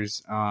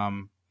Dreamers.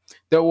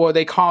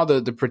 They call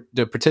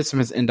the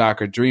participants in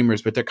DACA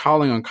Dreamers, but they're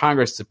calling on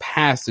Congress to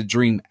pass the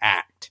DREAM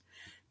Act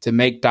to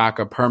make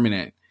DACA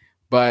permanent.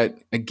 But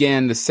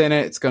again, the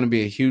Senate, it's going to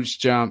be a huge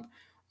jump.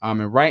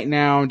 And right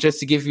now, just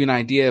to give you an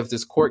idea of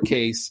this court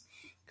case,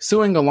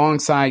 suing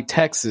alongside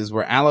Texas,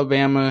 where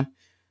Alabama,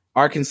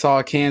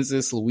 Arkansas,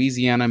 Kansas,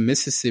 Louisiana,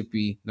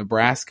 Mississippi,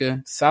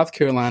 Nebraska, South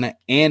Carolina,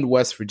 and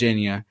West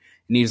Virginia,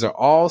 And these are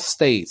all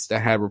states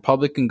that had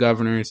Republican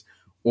governors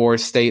or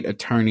state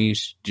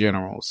attorneys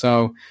general.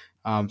 So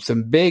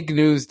some big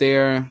news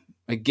there.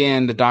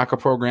 Again, the DACA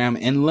program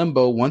in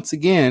limbo once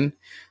again,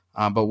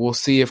 but we'll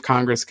see if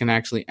Congress can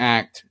actually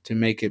act to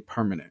make it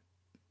permanent.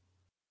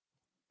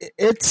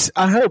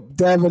 I hope,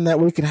 Devin,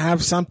 that we can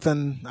have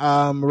something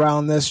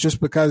around this, just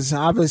because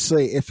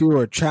obviously if you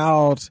were a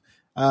child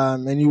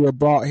and you were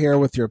brought here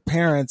with your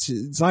parents,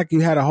 it's like you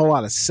had a whole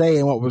lot of say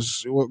in what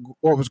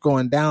was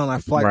going down. I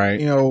feel like,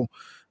 right.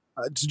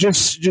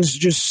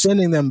 Just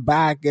sending them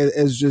back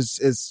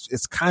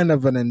is kind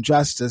of an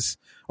injustice,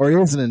 or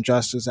it is an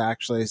injustice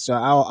actually. So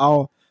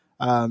I'll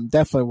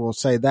definitely will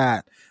say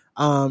that.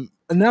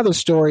 Another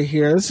story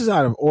here. This is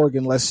out of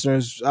Oregon,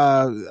 listeners.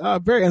 A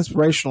very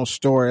inspirational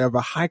story of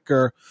a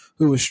hiker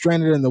who was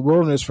stranded in the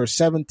wilderness for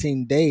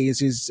 17 days.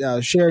 He's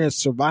sharing his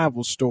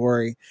survival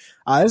story.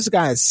 This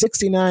guy is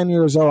 69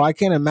 years old. I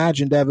can't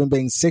imagine, Devin,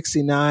 being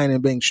 69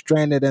 and being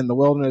stranded in the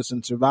wilderness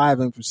and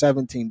surviving for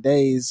 17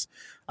 days.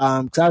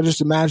 Because I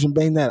just imagine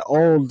being that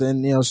old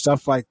and,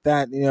 stuff like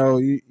that.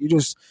 You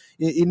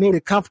need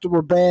a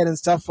comfortable bed and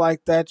stuff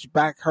like that. Your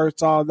back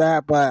hurts, all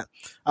that. But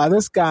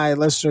this guy,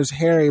 listeners,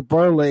 Harry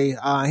Burley,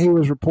 he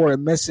was reported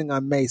missing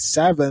on May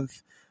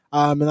 7th.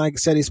 And like I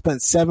said, he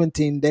spent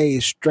 17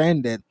 days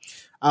stranded.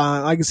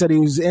 Like I said, he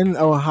was in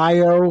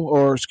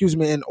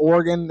in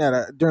Oregon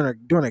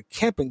during a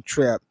camping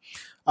trip.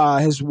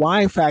 His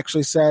wife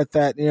actually said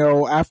that,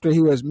 after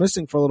he was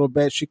missing for a little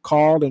bit, she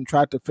called and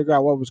tried to figure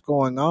out what was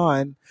going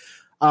on.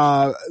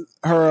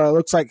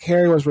 Looks like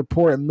Harry was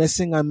reported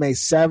missing on May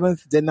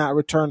 7th, did not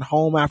return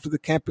home after the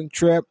camping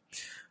trip.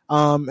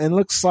 And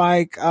looks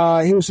like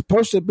he was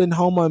supposed to have been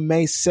home on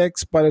May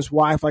 6th, but his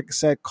wife, like I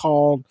said,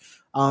 called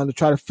to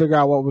try to figure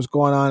out what was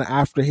going on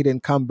after he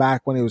didn't come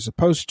back when he was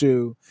supposed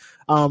to.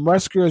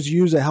 Rescuers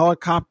used a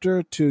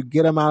helicopter to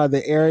get him out of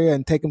the area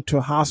and take him to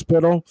a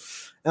hospital.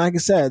 And like I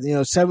said,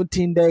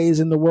 17 days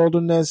in the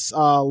wilderness,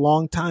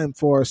 long time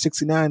for a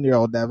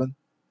 69-year-old, Devin.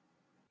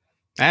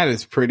 That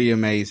is pretty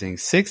amazing.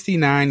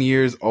 69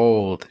 years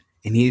old,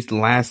 and he's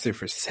lasted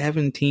for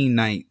 17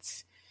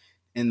 nights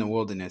in the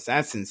wilderness.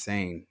 That's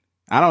insane.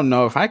 I don't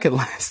know if I could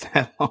last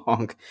that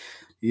long,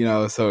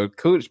 so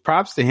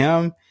props to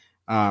him.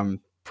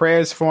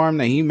 Prayers for him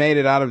that he made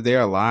it out of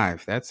there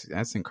alive.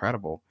 That's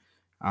incredible.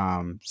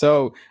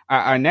 So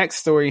our next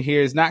story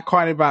here is not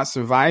quite about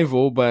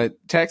survival, but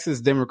Texas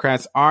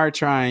Democrats are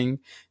trying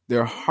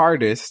their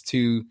hardest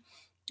to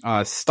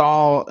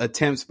stall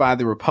attempts by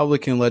the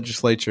Republican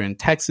legislature in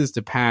Texas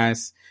to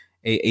pass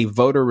a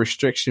voter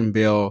restriction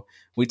bill.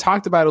 We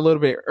talked about it a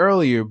little bit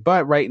earlier,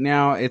 but right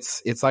now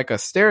it's like a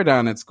stare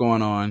down that's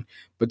going on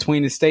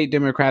between the state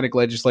Democratic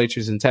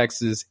legislatures in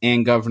Texas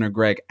and Governor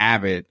Greg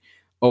Abbott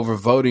over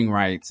voting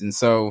rights. And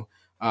so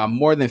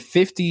more than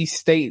 50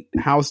 state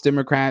House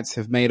Democrats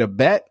have made a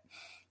bet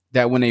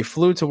that when they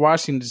flew to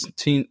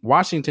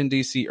Washington,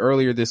 D.C.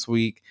 earlier this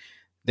week,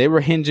 they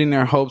were hinging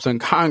their hopes on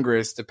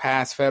Congress to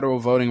pass federal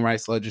voting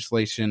rights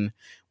legislation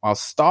while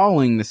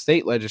stalling the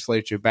state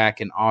legislature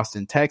back in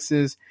Austin,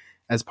 Texas,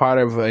 as part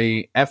of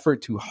an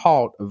effort to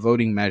halt a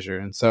voting measure.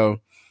 And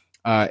so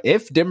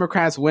if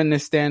Democrats win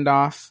this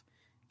standoff,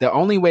 the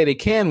only way they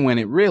can win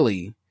it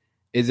really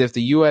is if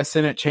the U.S.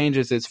 Senate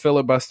changes its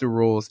filibuster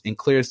rules and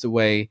clears the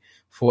way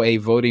for a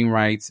voting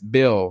rights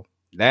bill.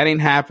 That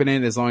ain't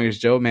happening as long as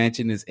Joe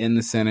Manchin is in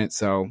the Senate,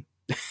 so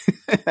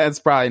that's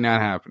probably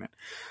not happening.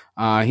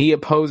 He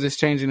opposes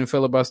changing the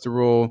filibuster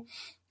rule,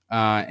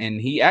 and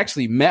he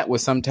actually met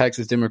with some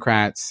Texas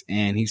Democrats,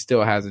 and he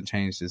still hasn't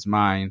changed his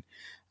mind.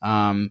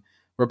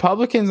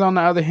 Republicans, on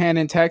the other hand,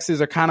 in Texas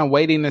are kind of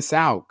waiting this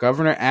out.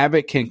 Governor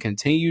Abbott can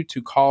continue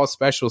to call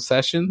special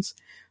sessions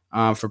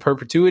for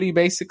perpetuity,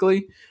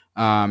 basically.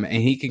 And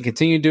he can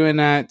continue doing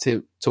that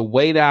to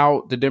wait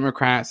out the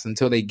Democrats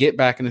until they get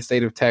back in the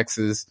state of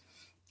Texas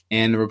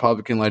and the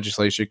Republican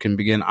legislature can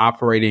begin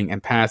operating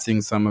and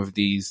passing some of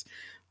these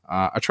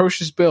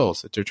atrocious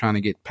bills that they're trying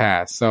to get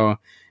passed. So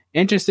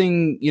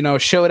interesting,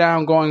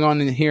 showdown going on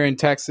here in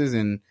Texas.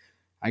 And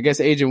I guess,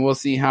 Agent, we'll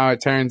see how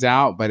it turns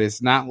out, but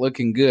it's not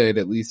looking good,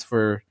 at least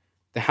for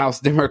the House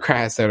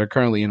Democrats that are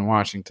currently in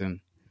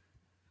Washington.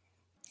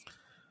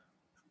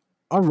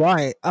 All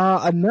right.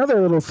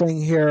 Another little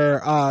thing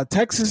here.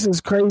 Texas is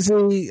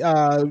crazy.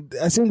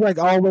 It seems like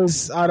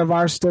always out of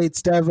our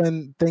states,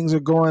 Devin, things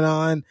are going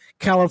on.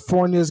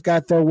 California's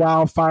got their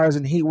wildfires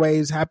and heat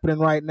waves happening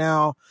right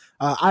now.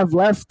 I've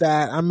left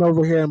that. I'm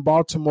over here in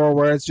Baltimore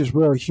where it's just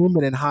real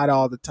humid and hot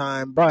all the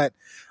time. But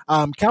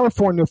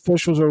California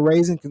officials are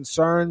raising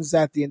concerns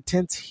that the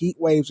intense heat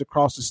waves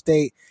across the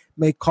state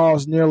may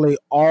cause nearly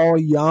all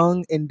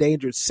young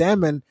endangered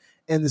salmon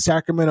in the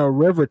Sacramento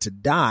River to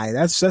die.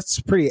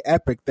 That's pretty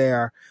epic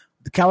there.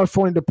 The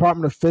California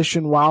Department of Fish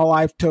and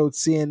Wildlife told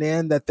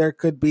CNN that there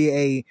could be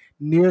a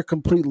near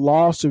complete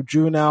loss of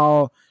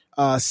juvenile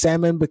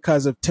salmon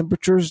because of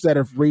temperatures that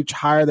have reached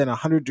higher than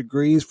 100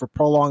 degrees for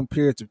prolonged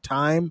periods of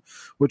time,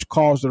 which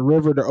caused the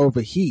river to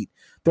overheat.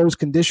 Those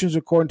conditions,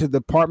 according to the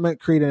department,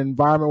 create an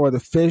environment where the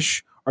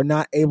fish are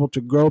not able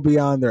to grow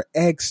beyond their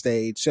egg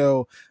stage.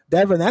 So,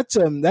 Devin, that's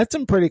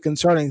some pretty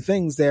concerning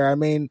things there. I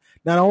mean,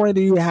 not only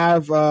do you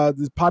have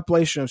the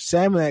population of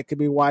salmon that could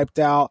be wiped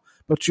out,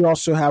 but you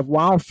also have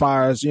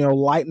wildfires.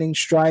 Lightning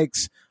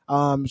strikes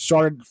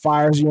started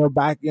fires,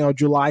 back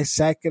July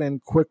 2nd,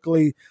 and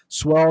quickly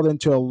swelled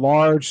into a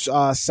large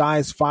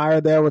size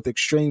fire there with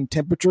extreme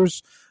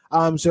temperatures.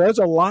 So there's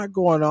a lot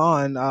going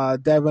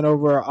on, Devin,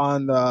 over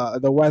on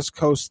the West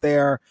Coast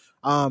there.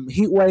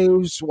 Heat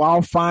waves,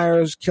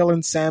 wildfires,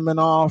 killing salmon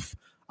off.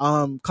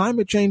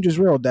 Climate change is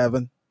real,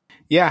 Devin.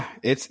 Yeah,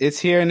 it's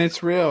here and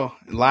it's real,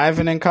 live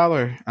and in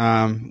color.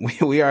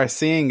 We are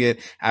seeing it.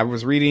 I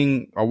was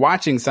reading or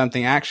watching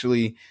something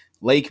actually.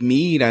 Lake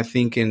Mead, I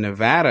think in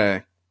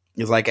Nevada,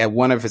 is like at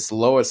one of its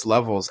lowest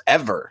levels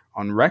ever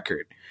on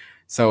record.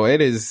 So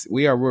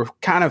we're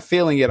kind of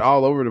feeling it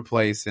all over the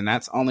place, and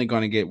that's only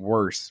going to get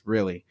worse,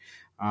 really.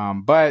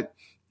 But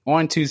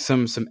on to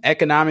some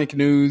economic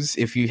news.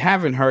 If you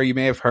haven't heard, you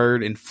may have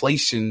heard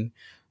inflation.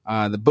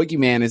 The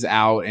boogeyman is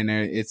out, and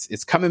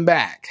it's coming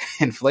back.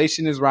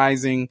 Inflation is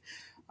rising.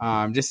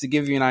 Just to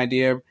give you an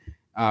idea,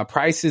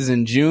 prices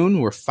in June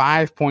were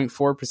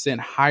 5.4%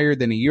 higher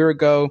than a year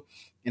ago,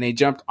 and they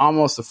jumped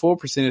almost a full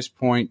percentage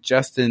point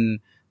just in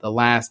the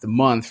last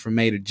month from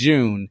May to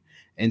June.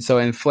 And so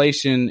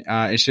inflation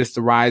is just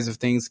the rise of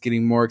things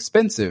getting more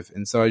expensive.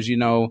 And so, as you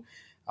know,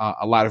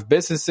 a lot of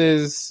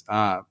businesses,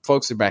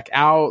 folks are back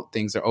out,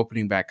 things are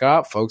opening back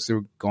up, folks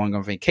are going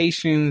on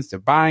vacations, they're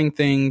buying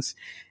things.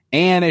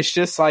 And it's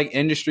just like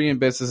industry and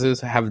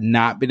businesses have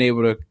not been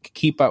able to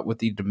keep up with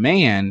the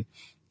demand,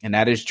 and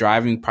that is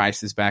driving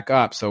prices back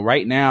up. So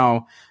right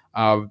now,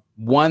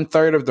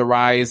 1/3 of the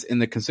rise in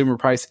the consumer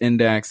price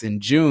index in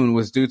June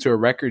was due to a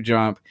record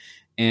jump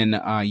in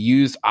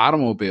used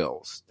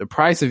automobiles. The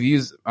price of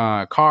used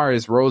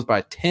cars rose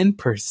by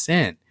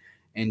 10%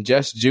 in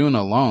just June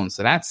alone.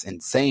 So that's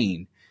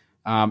insane.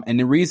 And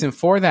the reason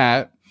for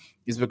that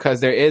is because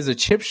there is a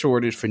chip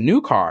shortage for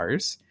new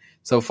cars.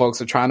 So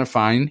folks are trying to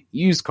find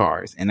used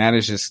cars, and that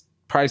is just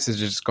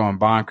prices are just going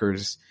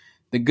bonkers.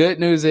 The good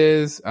news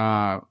is,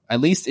 at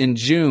least in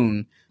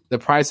June, the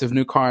price of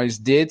new cars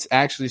did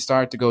actually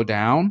start to go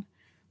down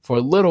for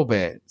a little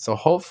bit. So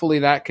hopefully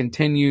that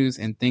continues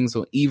and things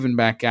will even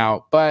back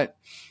out. But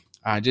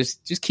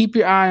just keep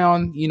your eye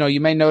on, you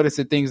may notice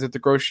that things at the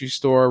grocery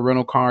store,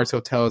 rental cars,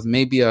 hotels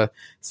may be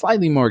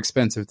slightly more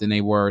expensive than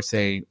they were,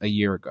 say, a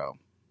year ago.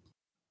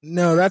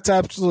 No, that's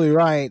absolutely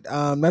right.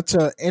 That's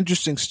an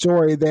interesting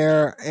story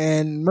there.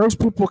 And most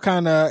people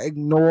kind of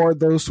ignore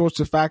those sorts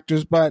of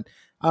factors, but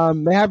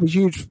they have a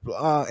huge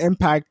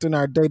impact in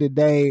our day to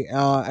day.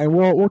 And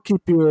we'll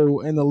keep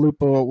you in the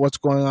loop of what's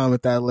going on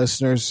with that,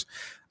 listeners.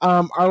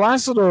 Our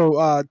last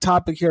little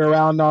topic here to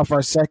round off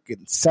our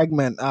second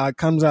segment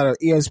comes out of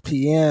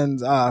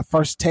ESPN's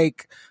First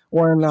Take,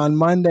 when on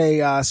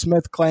Monday,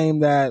 Smith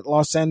claimed that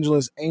Los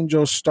Angeles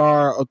Angels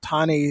star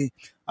Ohtani,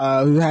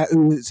 who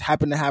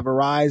happened to have a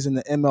rise in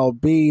the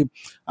MLB,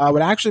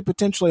 would actually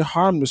potentially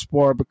harm the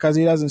sport because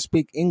he doesn't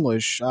speak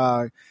English.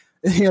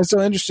 It's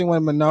so interesting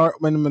when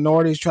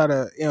minorities try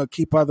to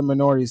keep other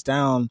minorities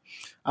down.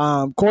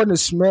 According to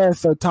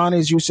Smith,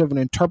 Ohtani's use of an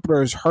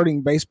interpreter is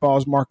hurting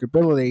baseball's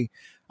marketability.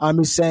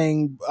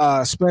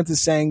 Smith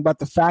is saying, but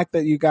the fact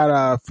that you got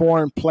a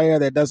foreign player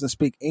that doesn't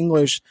speak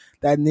English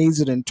that needs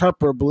an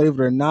interpreter, believe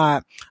it or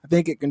not, I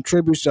think it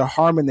contributes to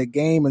harming the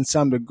game in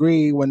some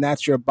degree when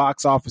that's your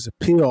box office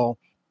appeal.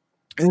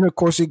 And of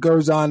course, he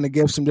goes on to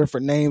give some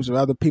different names of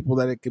other people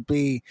that it could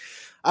be.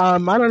 I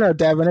don't know,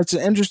 Devin. It's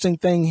an interesting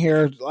thing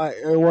here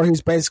where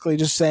he's basically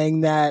just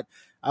saying that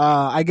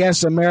I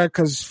guess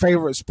America's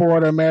favorite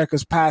sport or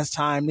America's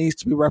pastime needs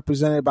to be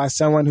represented by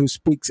someone who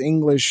speaks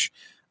English.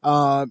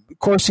 Of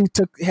course, he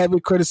took heavy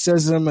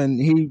criticism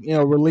and he,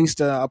 released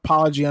an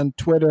apology on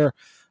Twitter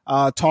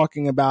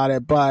talking about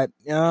it. But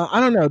I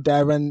don't know,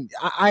 Devin.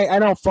 I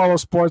don't follow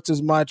sports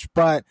as much,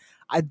 but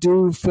I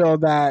do feel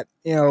that,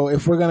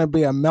 if we're going to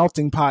be a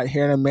melting pot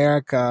here in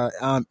America,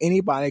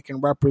 anybody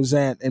can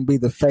represent and be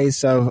the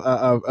face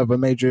of a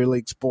major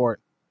league sport.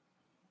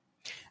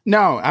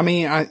 No, I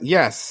mean,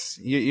 yes,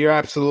 you're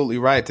absolutely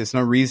right. There's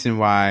no reason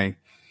why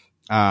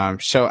I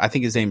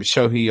think his name is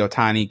Shohei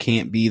Ohtani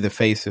can't be the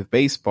face of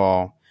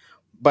baseball.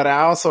 But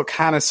I also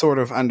kind of sort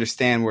of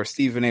understand where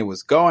Stephen A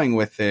was going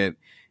with it,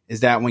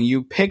 is that when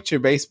you picture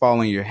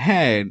baseball in your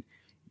head,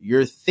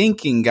 you're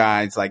thinking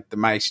guys like the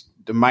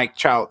Mike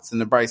Trouts and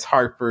the Bryce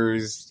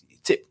Harpers,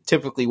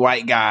 typically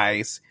white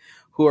guys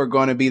who are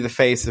going to be the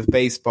face of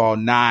baseball,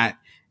 not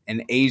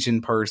an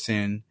Asian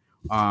person.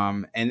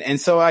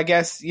 And so I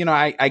guess,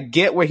 I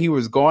get where he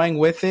was going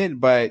with it,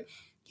 but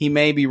he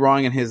may be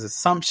wrong in his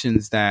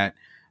assumptions that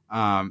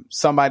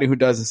somebody who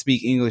doesn't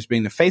speak English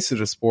being the face of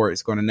the sport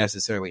is going to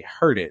necessarily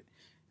hurt it.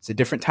 It's a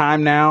different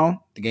time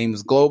now. The game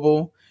is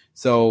global.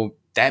 So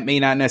that may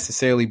not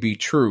necessarily be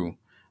true.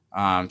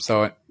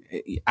 So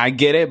I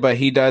get it, but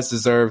he does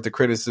deserve the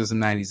criticism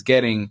that he's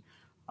getting.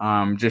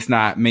 Just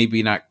not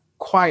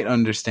quite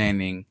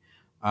understanding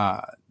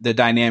the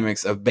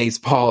dynamics of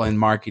baseball and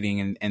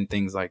marketing and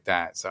things like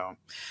that. So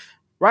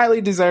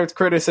rightly deserved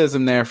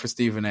criticism there for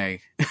Stephen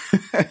A.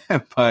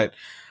 But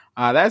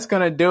that's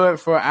going to do it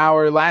for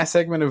our last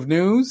segment of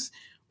news.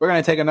 We're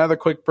going to take another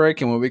quick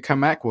break, and when we come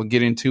back, we'll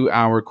get into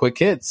our quick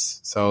hits.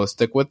 So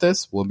stick with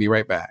us. We'll be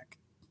right back.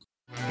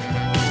 When's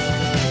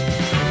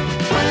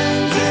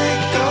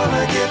it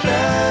gonna get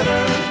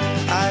better?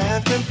 I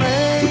have been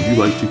praying. Would you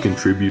like to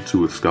contribute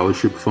to a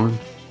scholarship fund?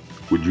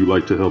 Would you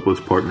like to help us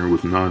partner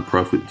with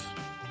nonprofits?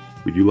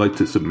 Would you like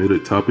to submit a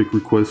topic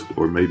request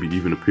or maybe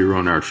even appear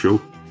on our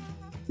show?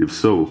 If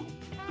so,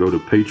 go to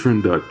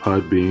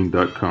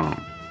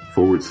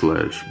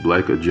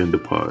patron.podbean.com/Black Agenda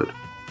Pod.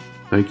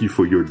 Thank you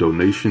for your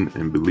donation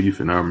and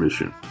belief in our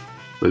mission.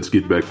 Let's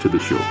get back to the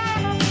show.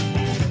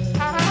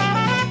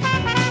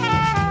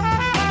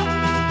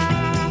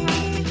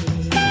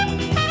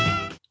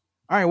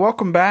 All right,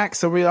 welcome back.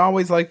 So we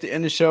always like to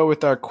end the show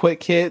with our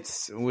quick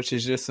hits, which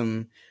is just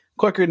some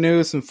quicker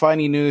news, some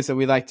funny news that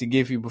we like to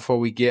give you before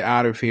we get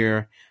out of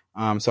here.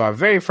 So our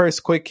very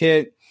first quick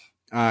hit,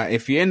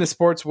 if you're in the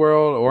sports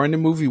world or in the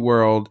movie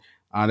world,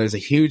 there's a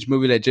huge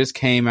movie that just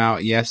came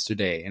out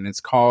yesterday, and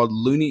it's called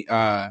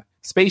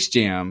Space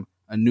Jam: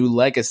 A New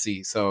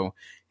Legacy. So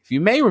if you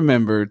may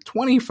remember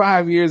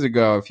 25 years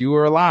ago, if you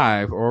were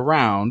alive or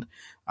around,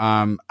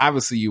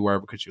 obviously you were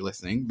because you're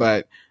listening,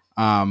 but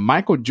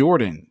Michael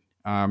Jordan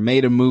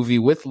made a movie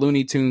with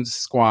Looney Tunes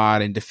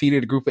squad and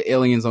defeated a group of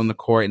aliens on the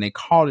court, and they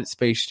called it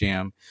Space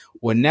Jam.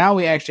 Well, now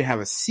we actually have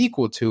a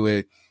sequel to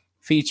it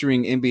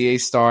featuring NBA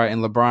star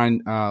and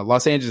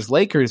Los Angeles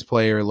Lakers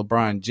player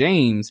LeBron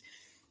James.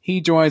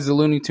 He joins the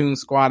Looney Tunes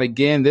squad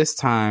again, this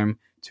time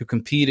to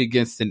compete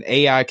against an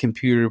AI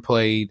computer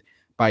played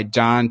by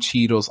Don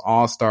Cheadle's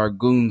All-Star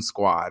Goon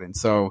Squad. And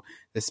so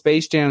the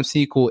Space Jam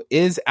sequel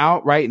is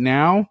out right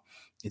now.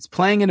 It's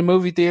playing in the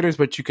movie theaters,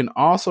 but you can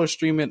also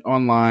stream it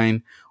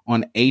online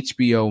on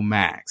HBO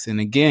Max. And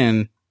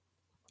again,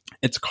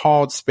 it's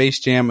called Space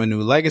Jam: A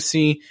New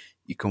Legacy.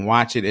 You can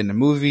watch it in the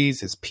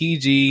movies. It's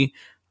PG.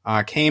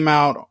 Came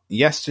out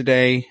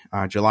yesterday,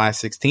 July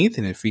 16th,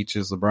 and it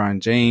features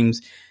LeBron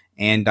James,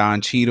 and Don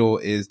Cheadle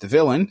is the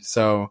villain.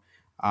 So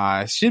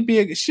it should be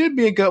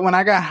a good one.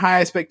 I got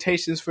high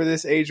expectations for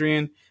this,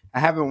 Adrian. I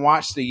haven't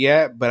watched it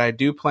yet, but I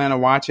do plan to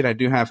watch it. I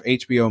do have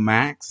HBO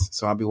Max,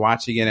 so I'll be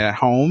watching it at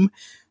home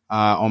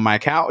on my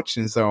couch,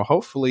 and so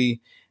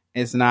hopefully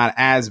it's not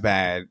as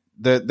bad.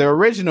 The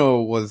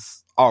original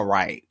was all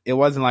right. It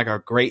wasn't like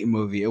a great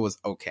movie. It was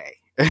okay.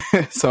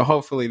 So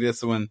hopefully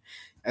this one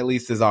at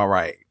least is all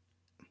right.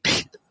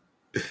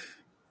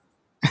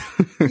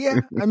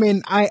 Yeah, I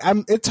mean,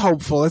 I'm. It's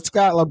hopeful. It's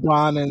got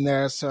LeBron in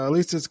there, so at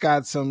least it's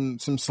got some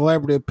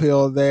celebrity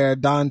appeal there.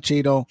 Don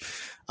Cheadle,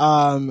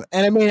 and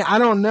I mean, I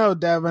don't know,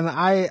 Devin.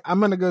 I'm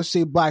gonna go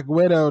see Black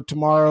Widow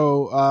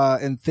tomorrow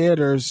in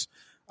theaters.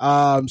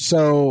 I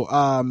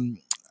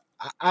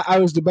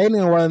was debating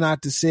on whether or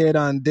not to see it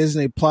on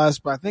Disney Plus,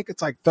 but I think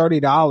it's like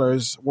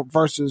 $30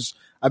 versus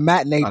a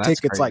matinee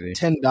ticket's like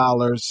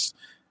 $10.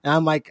 And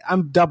I'm like,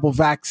 I'm double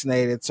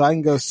vaccinated, so I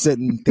can go sit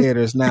in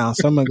theaters now.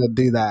 So I'm gonna go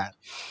do that.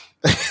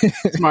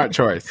 Smart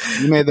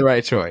choice. You made the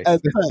right choice.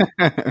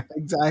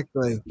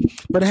 Exactly.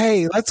 But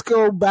hey, let's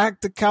go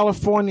back to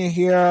California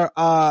here.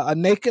 A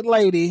naked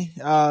lady,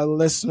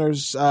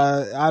 listeners,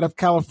 out of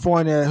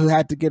California who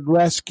had to get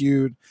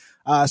rescued.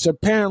 So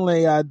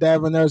apparently,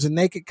 Devin, there was a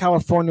naked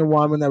California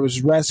woman that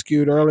was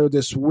rescued earlier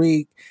this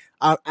week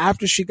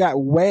after she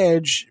got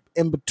wedged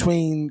in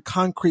between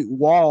concrete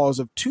walls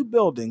of two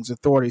buildings,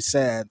 authorities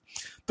said.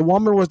 The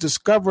woman was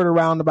discovered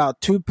around about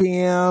 2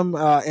 p.m.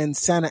 In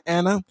Santa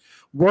Ana.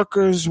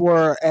 Workers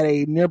were at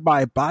a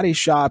nearby body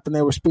shop, and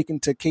they were speaking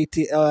to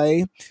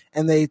KTLA,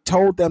 and they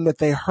told them that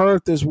they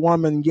heard this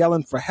woman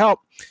yelling for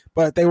help,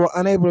 but they were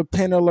unable to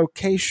pin her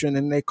location,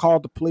 and they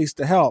called the police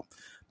to help.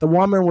 The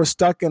woman was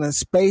stuck in a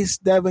space,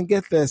 Devin,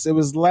 get this, it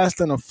was less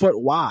than a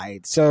foot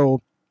wide.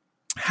 So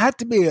had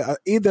to be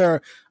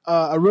either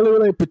a really,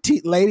 really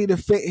petite lady to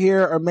fit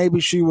here, or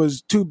maybe she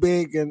was too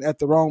big and at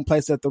the wrong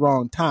place at the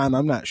wrong time.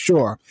 I'm not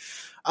sure.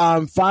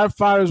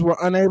 Firefighters were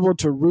unable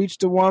to reach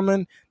the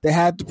woman. They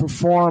had to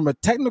perform a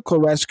technical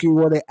rescue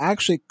where they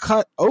actually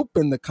cut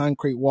open the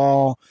concrete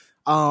wall.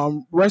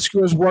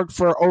 Rescuers worked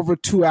for over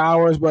 2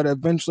 hours, but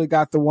eventually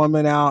got the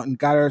woman out and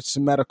got her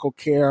some medical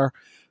care.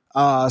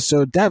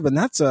 So Devin,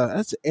 that's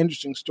an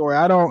interesting story.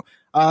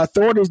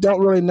 Authorities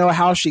don't really know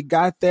how she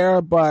got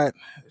there, but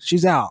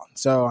she's out.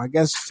 So I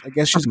guess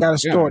she's got a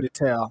story to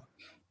tell.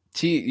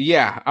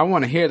 I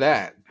want to hear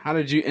that. How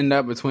did you end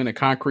up between a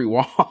concrete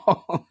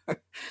wall?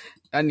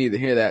 I need to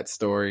hear that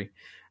story.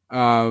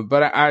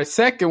 But our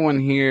second one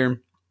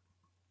here,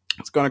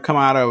 it's going to come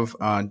out of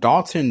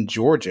Dalton,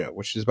 Georgia,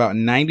 which is about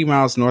 90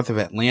 miles north of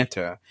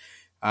Atlanta.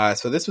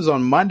 So this was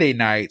on Monday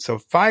night. So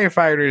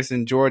firefighters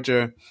in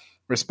Georgia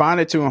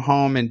responded to a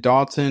home in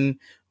Dalton,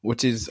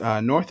 which is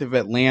north of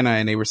Atlanta,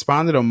 and they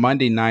responded on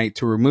Monday night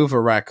to remove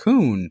a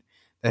raccoon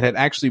that had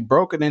actually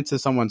broken into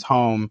someone's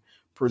home,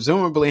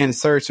 presumably in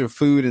search of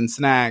food and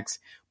snacks,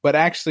 but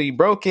actually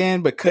broke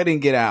in but couldn't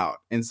get out.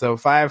 And so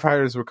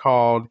firefighters were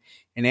called,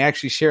 and they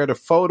actually shared a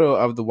photo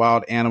of the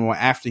wild animal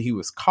after he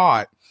was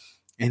caught.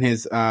 in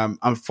his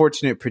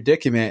unfortunate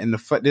predicament.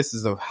 And this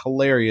is a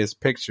hilarious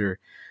picture.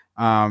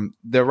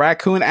 The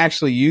raccoon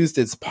actually used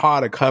its paw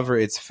to cover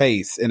its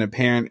face in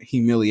apparent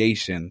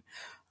humiliation.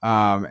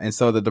 And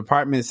so the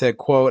department said,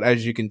 quote,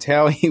 "As you can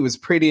tell, he was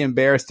pretty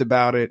embarrassed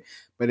about it,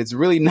 but it's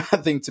really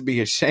nothing to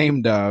be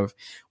ashamed of.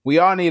 We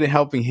all need a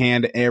helping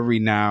hand every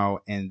now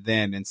and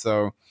then." And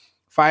so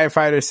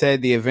firefighters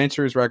said the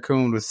adventurous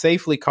raccoon was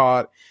safely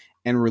caught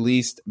and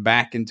released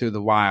back into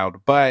the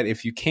wild. But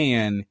if you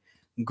can,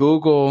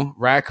 Google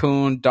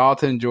raccoon,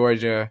 Dalton,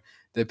 Georgia.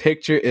 The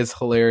picture is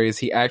hilarious.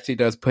 He actually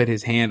does put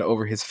his hand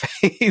over his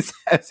face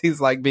as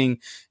he's like being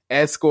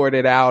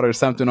escorted out or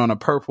something on a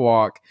perp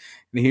walk.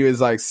 And he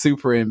was like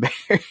super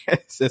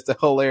embarrassed. It's a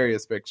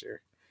hilarious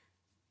picture.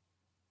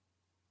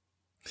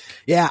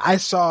 Yeah, I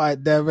saw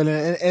it, Devin,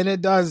 and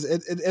it does.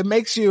 It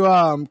makes you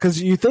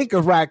because you think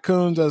of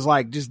raccoons as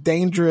like just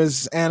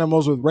dangerous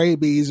animals with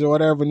rabies or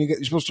whatever, and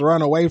you're supposed to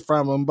run away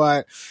from them.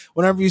 But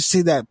whenever you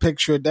see that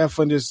picture, it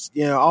definitely just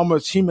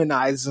almost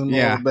humanizes them a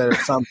little bit or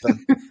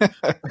something.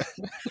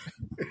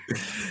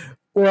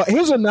 Well,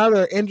 here's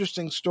another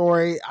interesting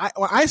story.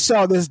 I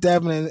saw this,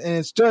 Devin, and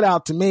it stood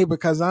out to me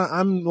because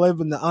I'm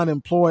living the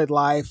unemployed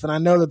life, and I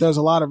know that there's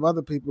a lot of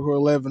other people who are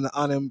living the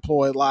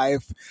unemployed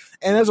life,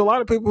 and there's a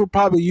lot of people who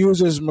probably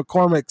uses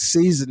McCormick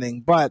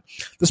seasoning. But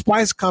the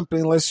Spice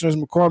Company, listeners,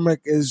 McCormick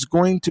is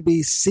going to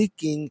be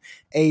seeking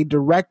a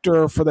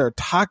director for their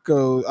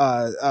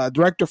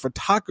director for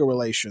taco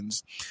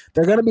relations.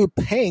 They're going to be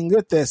paying,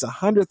 get this,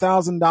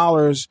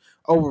 $100,000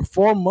 over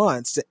 4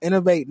 months to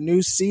innovate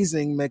new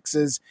seasoning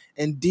mixes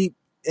and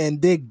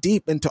dig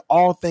deep into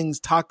all things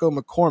Taco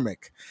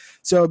McCormick.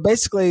 So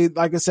basically,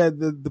 like I said,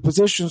 the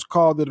position is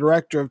called the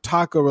Director of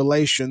Taco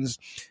Relations.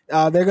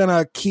 They're going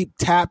to keep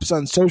tabs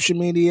on social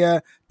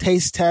media,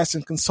 taste tests,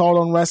 and consult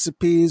on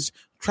recipes,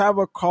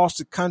 travel across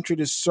the country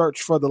to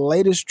search for the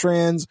latest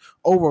trends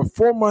over a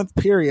 4-month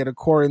period,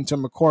 according to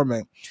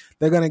McCormick.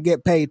 They're going to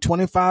get paid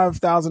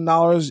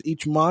 $25,000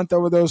 each month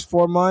over those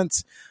 4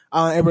 months.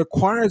 It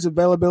requires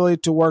availability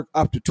to work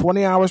up to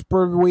 20 hours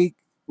per week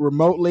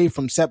remotely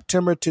from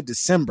September to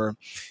December.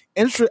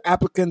 Interested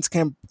applicants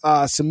can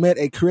submit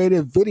a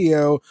creative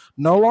video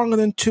no longer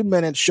than 2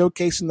 minutes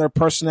showcasing their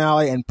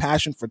personality and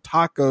passion for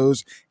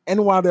tacos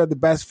and why they're the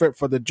best fit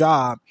for the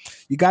job.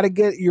 You got to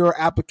get your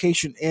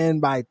application in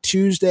by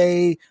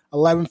Tuesday,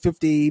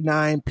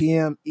 11:59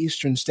 p.m.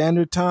 Eastern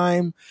Standard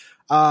Time.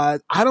 I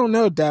don't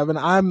know, Devin.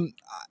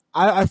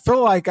 I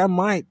feel like I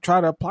might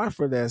try to apply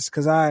for this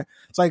because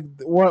it's like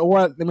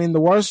what I mean. The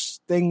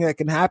worst thing that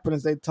can happen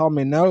is they tell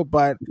me no,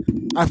 but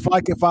I feel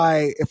like if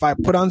I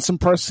put on some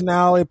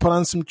personality, put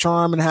on some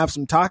charm, and have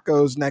some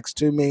tacos next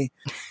to me,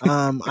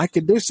 I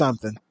could do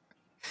something.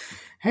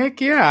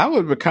 Heck yeah, I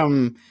would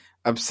become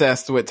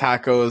obsessed with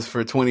tacos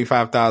for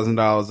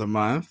 $25,000 a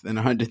month and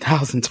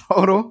 $100,000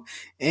 total,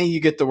 and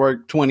you get to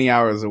work 20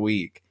 hours a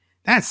week.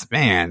 That's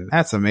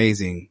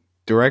amazing.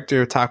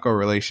 Director of Taco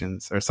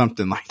Relations or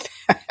something like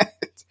that.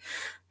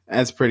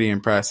 That's pretty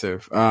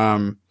impressive.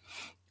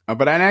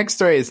 But our next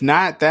story is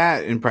not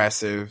that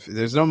impressive.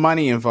 There's no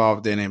money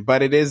involved in it,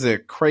 but it is a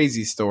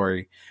crazy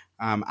story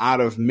out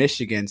of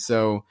Michigan.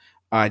 So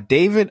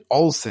David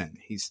Olson,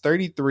 he's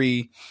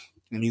 33,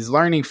 and he's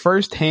learning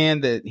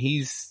firsthand that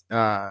he's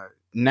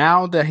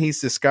now that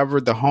he's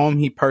discovered the home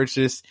he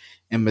purchased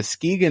in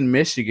Muskegon,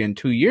 Michigan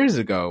 2 years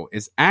ago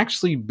is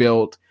actually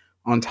built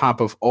on top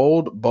of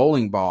old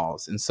bowling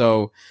balls. And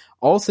so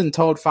Olson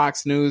told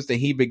Fox News that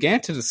he began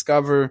to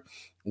discover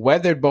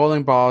weathered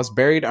bowling balls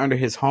buried under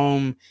his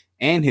home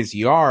and his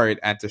yard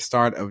at the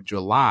start of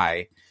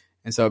July.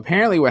 And so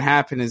apparently what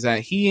happened is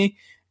that he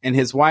and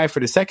his wife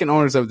are the second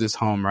owners of this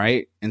home,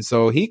 right? And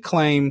so he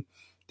claimed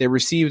they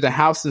received a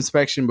house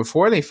inspection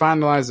before they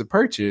finalized the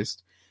purchase.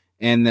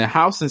 And the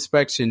house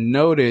inspection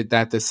noted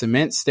that the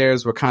cement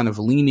stairs were kind of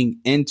leaning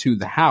into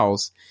the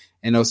house,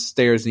 and those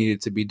stairs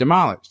needed to be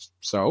demolished.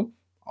 So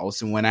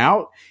Olson went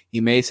out.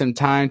 He made some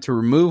time to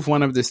remove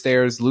one of the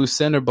stairs' loose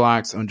cinder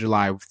blocks on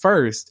July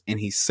 1st, and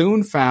he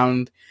soon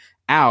found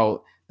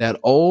out that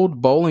old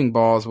bowling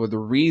balls were the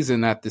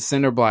reason that the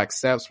cinder block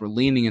steps were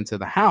leaning into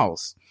the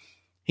house.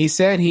 He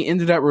said he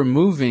ended up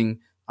removing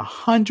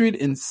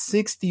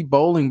 160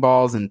 bowling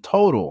balls in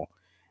total,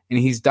 and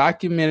he's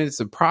documented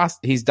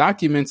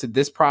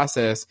this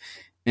process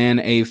in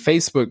a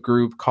Facebook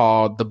group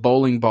called the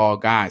Bowling Ball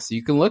Guy. So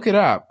you can look it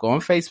up. Go on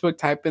Facebook,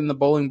 type in the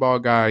Bowling Ball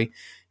Guy,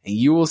 and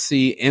you will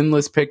see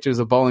endless pictures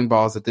of bowling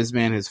balls that this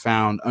man has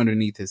found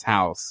underneath his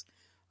house.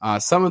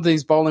 Some of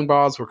these bowling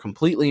balls were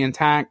completely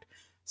intact.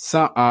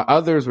 Some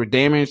others were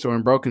damaged or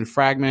in broken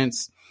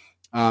fragments.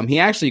 He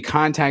actually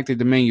contacted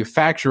the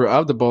manufacturer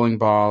of the bowling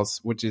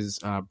balls, which is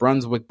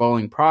Brunswick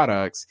Bowling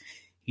Products.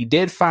 He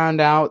did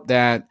find out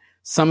that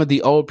some of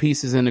the old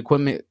pieces and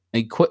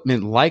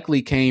equipment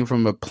likely came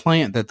from a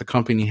plant that the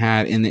company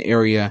had in the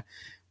area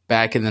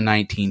back in the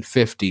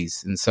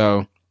 1950s. And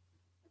so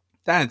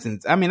that's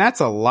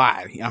a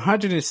lot.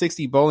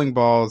 160 bowling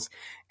balls.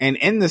 And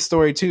in the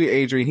story too,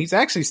 Adrian, he's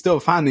actually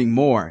still finding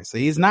more. So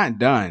he's not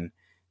done.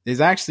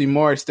 There's actually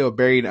more still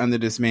buried under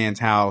this man's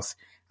house.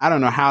 I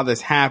don't know how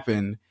this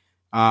happened,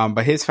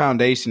 but his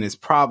foundation is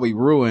probably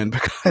ruined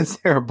because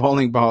there are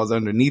bowling balls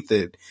underneath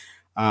it,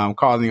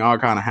 causing all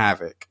kind of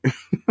havoc.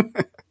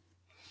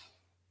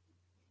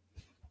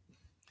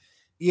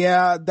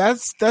 Yeah,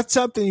 that's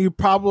something you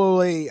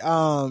probably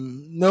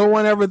no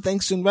one ever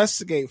thinks to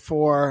investigate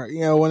for,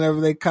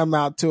 whenever they come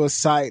out to a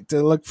site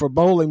to look for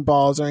bowling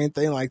balls or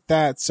anything like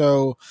that.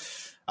 So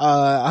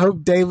I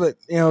hope David,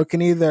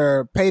 can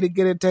either pay to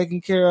get it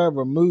taken care of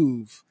or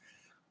move.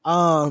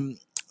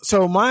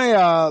 So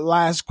my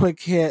last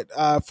quick hit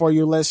for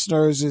you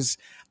listeners is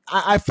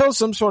I feel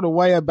some sort of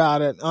way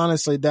about it,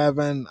 honestly,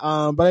 Devin.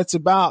 But it's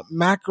about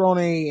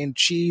macaroni and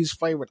cheese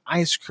flavored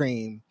ice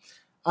cream.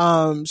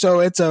 So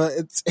it's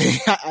a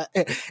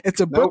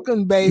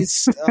Brooklyn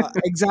based,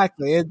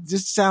 exactly. It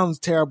just sounds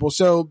terrible.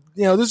 So,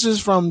 this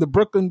is from the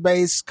Brooklyn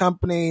based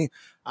company,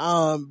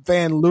 Van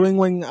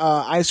Leeuwenhoek,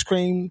 ice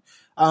cream.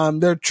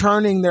 They're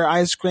churning their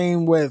ice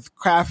cream with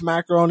Kraft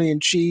macaroni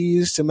and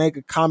cheese to make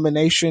a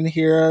combination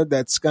here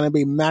that's going to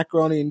be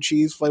macaroni and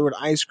cheese flavored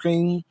ice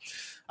cream.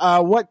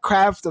 What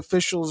Kraft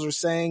officials are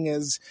saying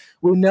is,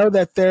 we know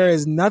that there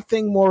is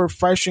nothing more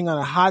refreshing on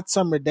a hot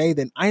summer day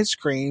than ice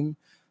cream.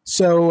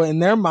 So in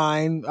their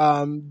mind,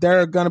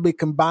 they're going to be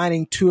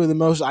combining two of the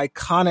most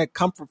iconic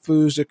comfort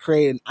foods to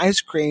create an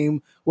ice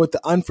cream with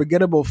the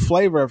unforgettable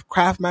flavor of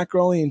Kraft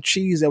macaroni and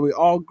cheese that we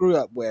all grew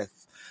up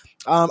with.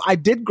 I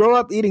did grow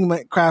up eating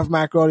Kraft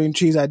macaroni and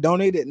cheese. I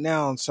don't eat it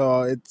now.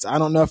 So I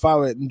don't know if I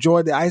would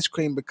enjoy the ice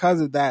cream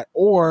because of that,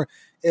 or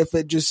if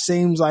it just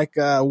seems like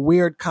a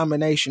weird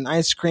combination,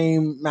 ice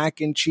cream,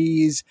 mac and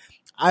cheese.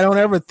 I don't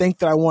ever think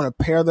that I want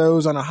to pair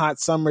those on a hot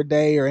summer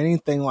day or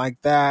anything like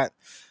that.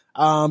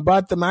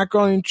 But the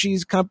macaroni and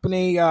cheese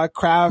company,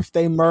 Kraft,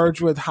 they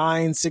merged with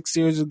Heinz 6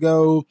 years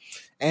ago,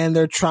 and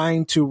they're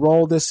trying to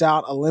roll this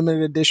out, a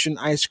limited edition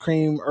ice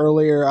cream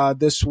earlier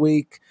this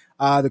week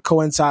to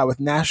coincide with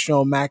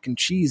National Mac and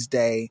Cheese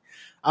Day.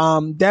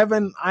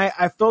 Devin,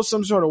 I feel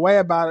some sort of way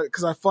about it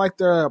because I feel like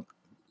they're,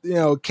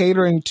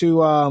 catering to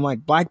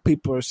like black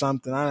people or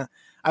something. I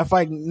feel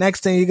like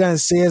next thing you're gonna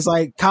see is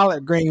like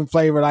collard green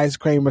flavored ice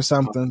cream or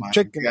something,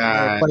 chicken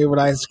flavored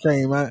ice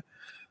cream.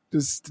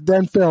 Just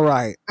doesn't feel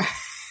right.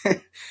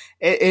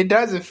 It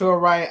doesn't feel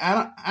right.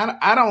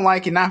 I don't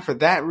like it, not for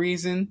that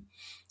reason,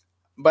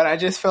 but I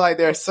just feel like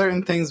there are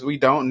certain things we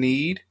don't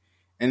need,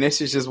 and this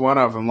is just one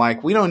of them.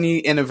 Like, we don't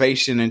need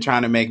innovation in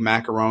trying to make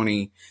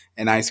macaroni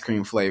and ice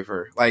cream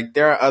flavor. Like,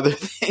 there are other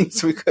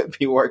things we could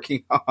be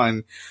working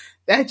on.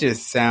 That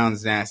just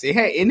sounds nasty.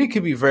 Hey, and it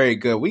could be very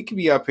good. We could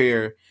be up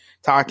here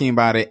talking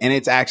about it, and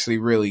it's actually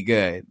really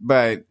good,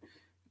 but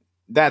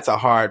that's a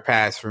hard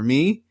pass for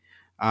me.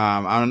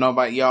 I don't know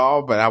about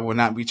y'all, but I will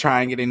not be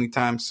trying it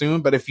anytime soon.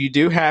 But if you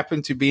do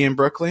happen to be in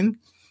Brooklyn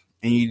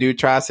and you do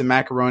try some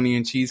macaroni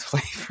and cheese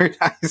flavored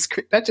ice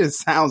cream, that just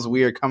sounds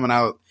weird coming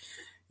out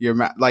your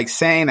mouth. Like,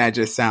 saying that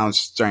just sounds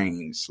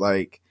strange.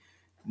 Like,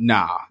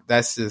 nah,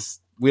 that's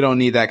just, we don't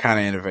need that kind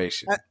of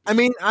innovation. I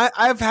mean,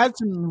 I've had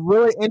some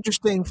really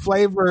interesting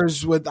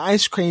flavors with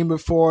ice cream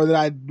before that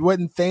I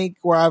wouldn't think,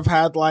 where I've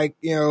had like,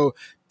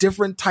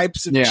 different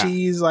types of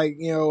cheese. Like,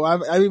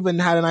 I've even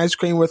had an ice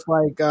cream with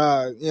like,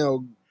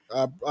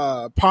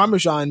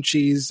 Parmesan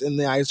cheese in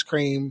the ice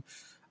cream.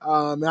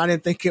 And I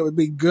didn't think it would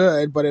be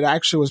good, but it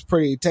actually was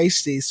pretty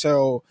tasty.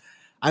 So,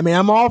 I mean,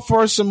 I'm all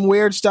for some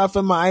weird stuff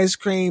in my ice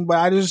cream, but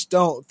I just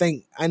don't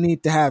think I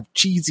need to have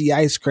cheesy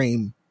ice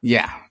cream.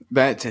 Yeah,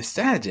 that just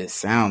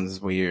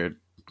sounds weird.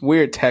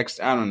 Weird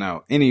text. I don't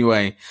know.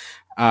 Anyway,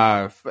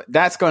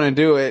 that's going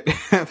to do it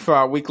for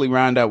our weekly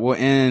roundup. We'll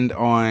end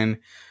on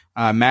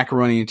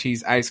macaroni and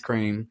cheese ice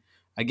cream.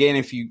 Again,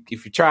 if you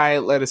try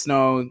it, let us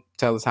know.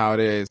 Tell us how it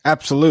is.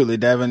 Absolutely,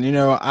 Devin.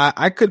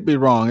 I could be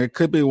wrong. It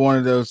could be one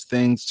of those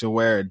things to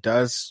where it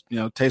does,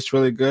 taste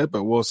really good,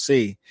 but we'll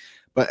see.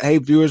 But hey,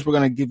 viewers, we're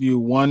going to give you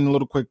one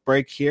little quick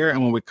break here.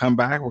 And when we come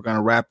back, we're going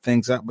to wrap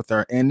things up with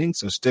our ending.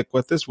 So stick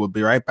with us. We'll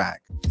be right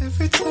back.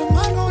 Every time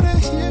I know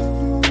that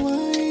you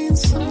wine,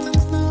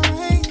 something's not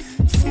right.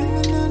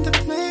 Feeling under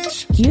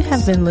pressure. You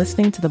have been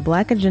listening to the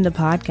Black Agenda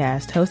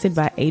podcast hosted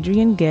by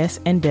Adrian Guess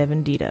and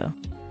Devin Dito.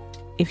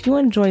 If you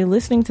enjoy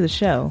listening to the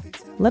show,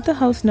 let the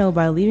host know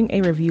by leaving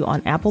a review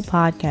on Apple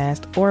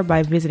Podcast or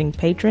by visiting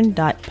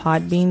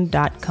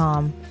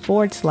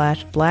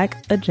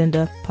patron.podbean.com/Black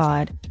Agenda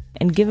Pod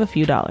and give a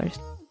few dollars.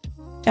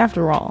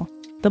 After all,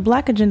 the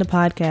Black Agenda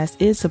podcast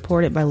is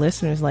supported by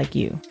listeners like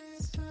you.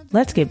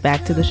 Let's get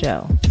back to the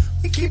show.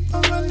 We keep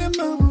on running,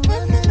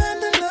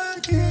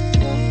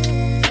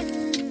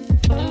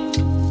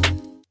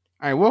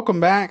 All right, welcome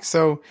back.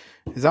 So,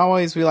 as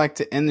always, we like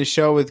to end the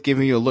show with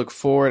giving you a look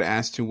forward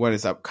as to what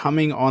is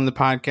upcoming on the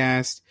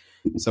podcast.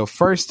 So,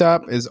 first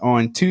up is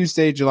on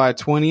Tuesday, July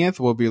 20th,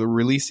 we'll be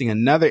releasing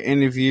another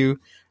interview,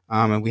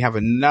 and we have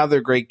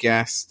another great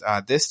guest.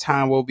 This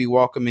time, we'll be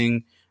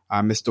welcoming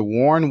Mr.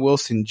 Warren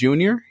Wilson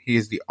Jr. He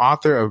is the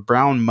author of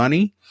Brown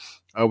Money,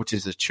 which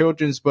is a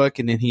children's book,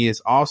 and then he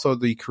is also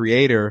the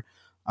creator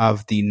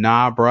of the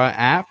Nabra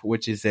app,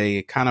 which is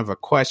a kind of a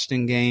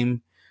question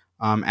game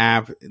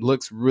app. It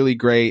looks really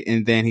great.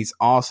 And then he's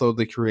also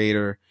the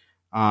creator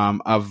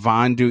of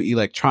Vondu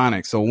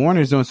Electronics. So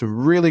Warner's doing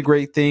some really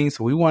great things.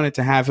 So we wanted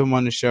to have him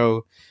on the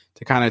show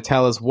to kind of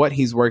tell us what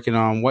he's working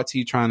on, what's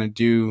he trying to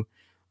do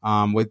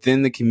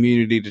within the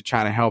community to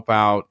try to help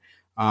out.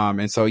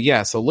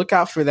 So look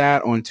out for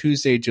that on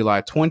Tuesday,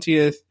 July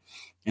 20th.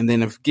 And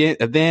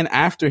then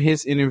after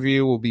his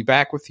interview, we'll be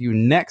back with you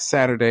next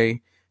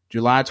Saturday,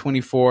 July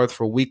 24th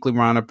for weekly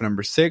roundup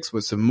number 6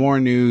 with some more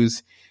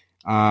news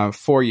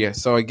for you.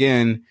 So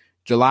again,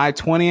 July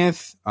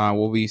 20th,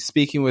 we'll be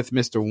speaking with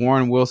Mr.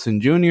 Warren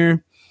Wilson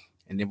Jr.,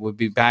 and then we'll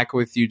be back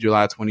with you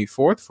July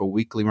 24th for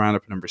weekly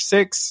roundup number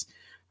 6.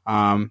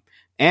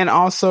 And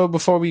also,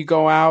 before we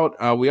go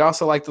out, we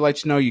also like to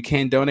let you know you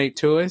can donate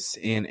to us.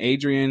 And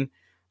Adrian,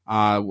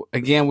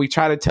 again, we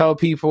try to tell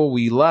people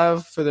we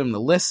love for them to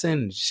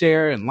listen,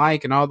 share, and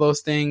like, and all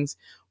those things.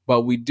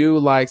 But we do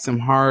like some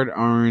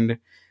hard-earned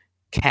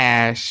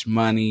cash,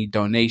 money,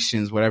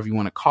 donations, whatever you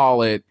want to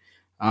call it.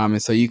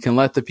 And so you can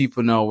let the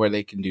people know where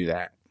they can do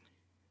that.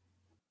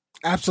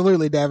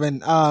 Absolutely,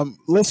 Devin.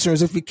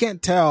 Listeners, if you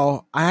can't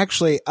tell, I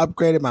actually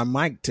upgraded my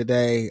mic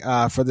today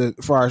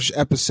for our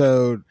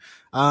episode,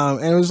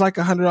 and it was like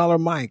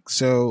 $100 mic.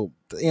 So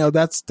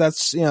that's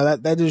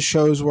that just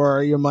shows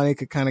where your money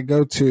could kind of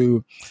go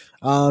to.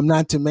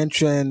 Not to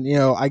mention,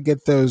 I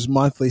get those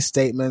monthly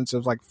statements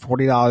of like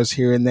 $40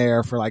 here and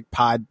there for like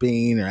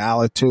Podbean or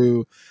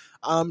Alitu.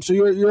 So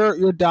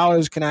your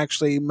dollars can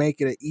actually make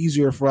it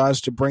easier for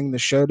us to bring the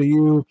show to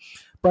you.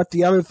 But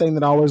the other thing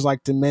that I always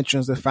like to mention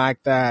is the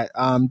fact that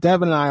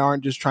Devin and I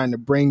aren't just trying to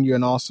bring you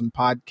an awesome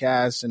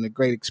podcast and a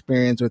great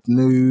experience with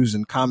news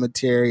and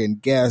commentary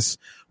and guests.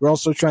 We're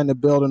also trying to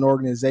build an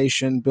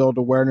organization, build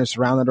awareness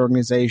around that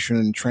organization,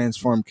 and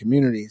transform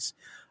communities.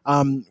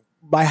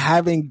 By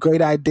having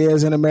great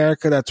ideas in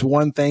America, that's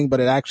one thing, but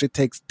it actually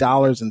takes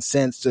dollars and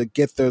cents to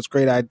get those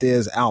great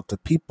ideas out to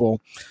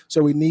people.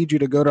 So we need you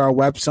to go to our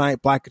website,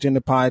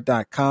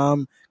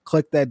 blackagendapod.com,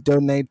 click that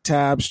donate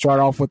tab, start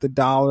off with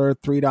 $1,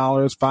 $3,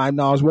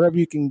 $5, whatever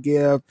you can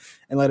give,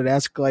 and let it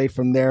escalate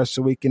from there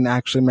so we can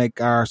actually make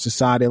our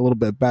society a little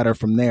bit better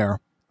from there.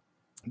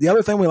 The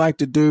other thing we like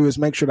to do is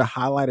make sure to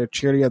highlight a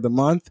charity of the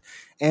month.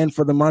 And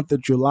for the month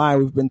of July,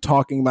 we've been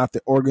talking about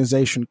the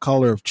organization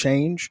Color of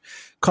Change.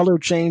 Color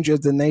of Change is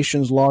the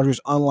nation's largest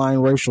online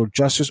racial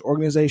justice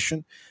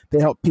organization.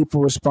 They help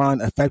people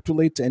respond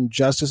effectively to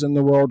injustice in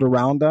the world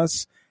around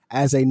us.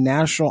 As a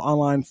national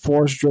online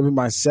force driven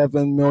by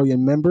 7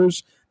 million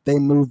members, they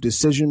move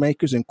decision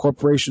makers in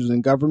corporations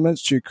and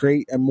governments to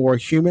create a more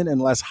human and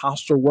less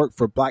hostile world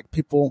for Black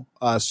people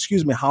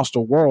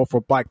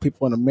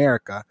in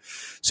America.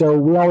 So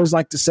we always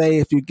like to say,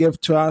 if you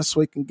give to us,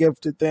 we can give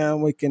to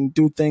them. We can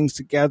do things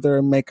together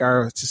and make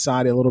our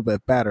society a little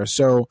bit better.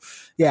 So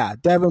yeah,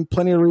 Devin,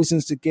 plenty of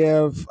reasons to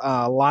give,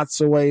 lots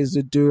of ways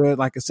to do it.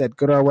 Like I said,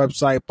 go to our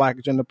website,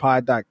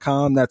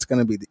 blackagendapod.com. That's going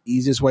to be the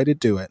easiest way to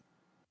do it.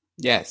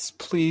 Yes,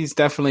 please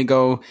definitely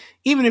go.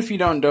 Even if you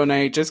don't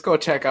donate, just go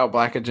check out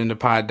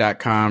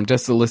blackagendapod.com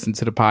just to listen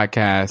to the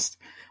podcast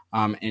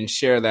and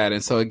share that.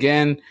 And so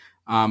again,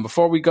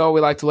 before we go, we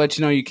like to let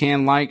you know you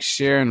can like,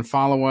 share, and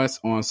follow us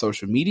on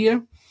social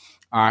media.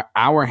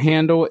 Our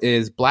handle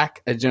is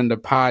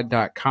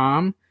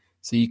blackagendapod.com.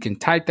 So you can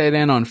type that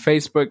in on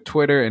Facebook,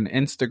 Twitter, and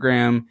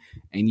Instagram,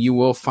 and you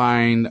will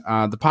find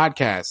the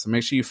podcast. So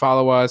make sure you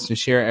follow us and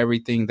share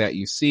everything that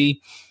you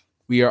see.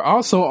 We are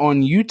also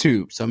on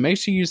YouTube, so make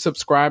sure you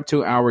subscribe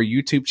to our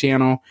YouTube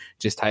channel.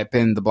 Just type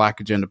in the Black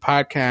Agenda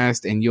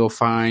Podcast, and you'll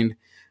find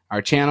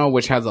our channel,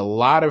 which has a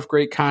lot of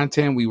great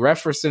content. We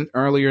referenced it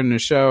earlier in the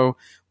show.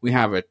 We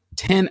have a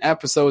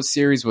 10-episode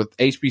series with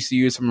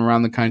HBCUs from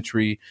around the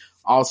country.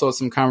 Also,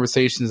 some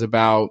conversations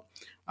about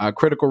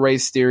critical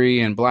race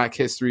theory and Black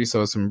history.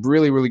 So some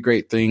really, really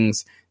great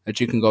things that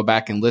you can go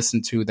back and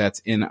listen to that's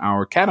in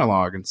our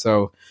catalog. And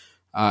so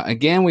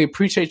again, we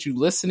appreciate you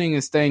listening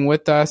and staying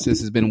with us. This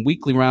has been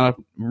weekly roundup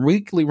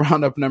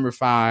number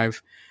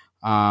 5.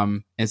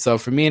 And so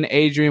for me and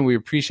Adrian, we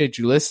appreciate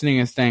you listening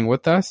and staying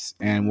with us,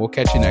 and we'll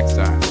catch you next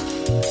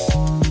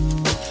time.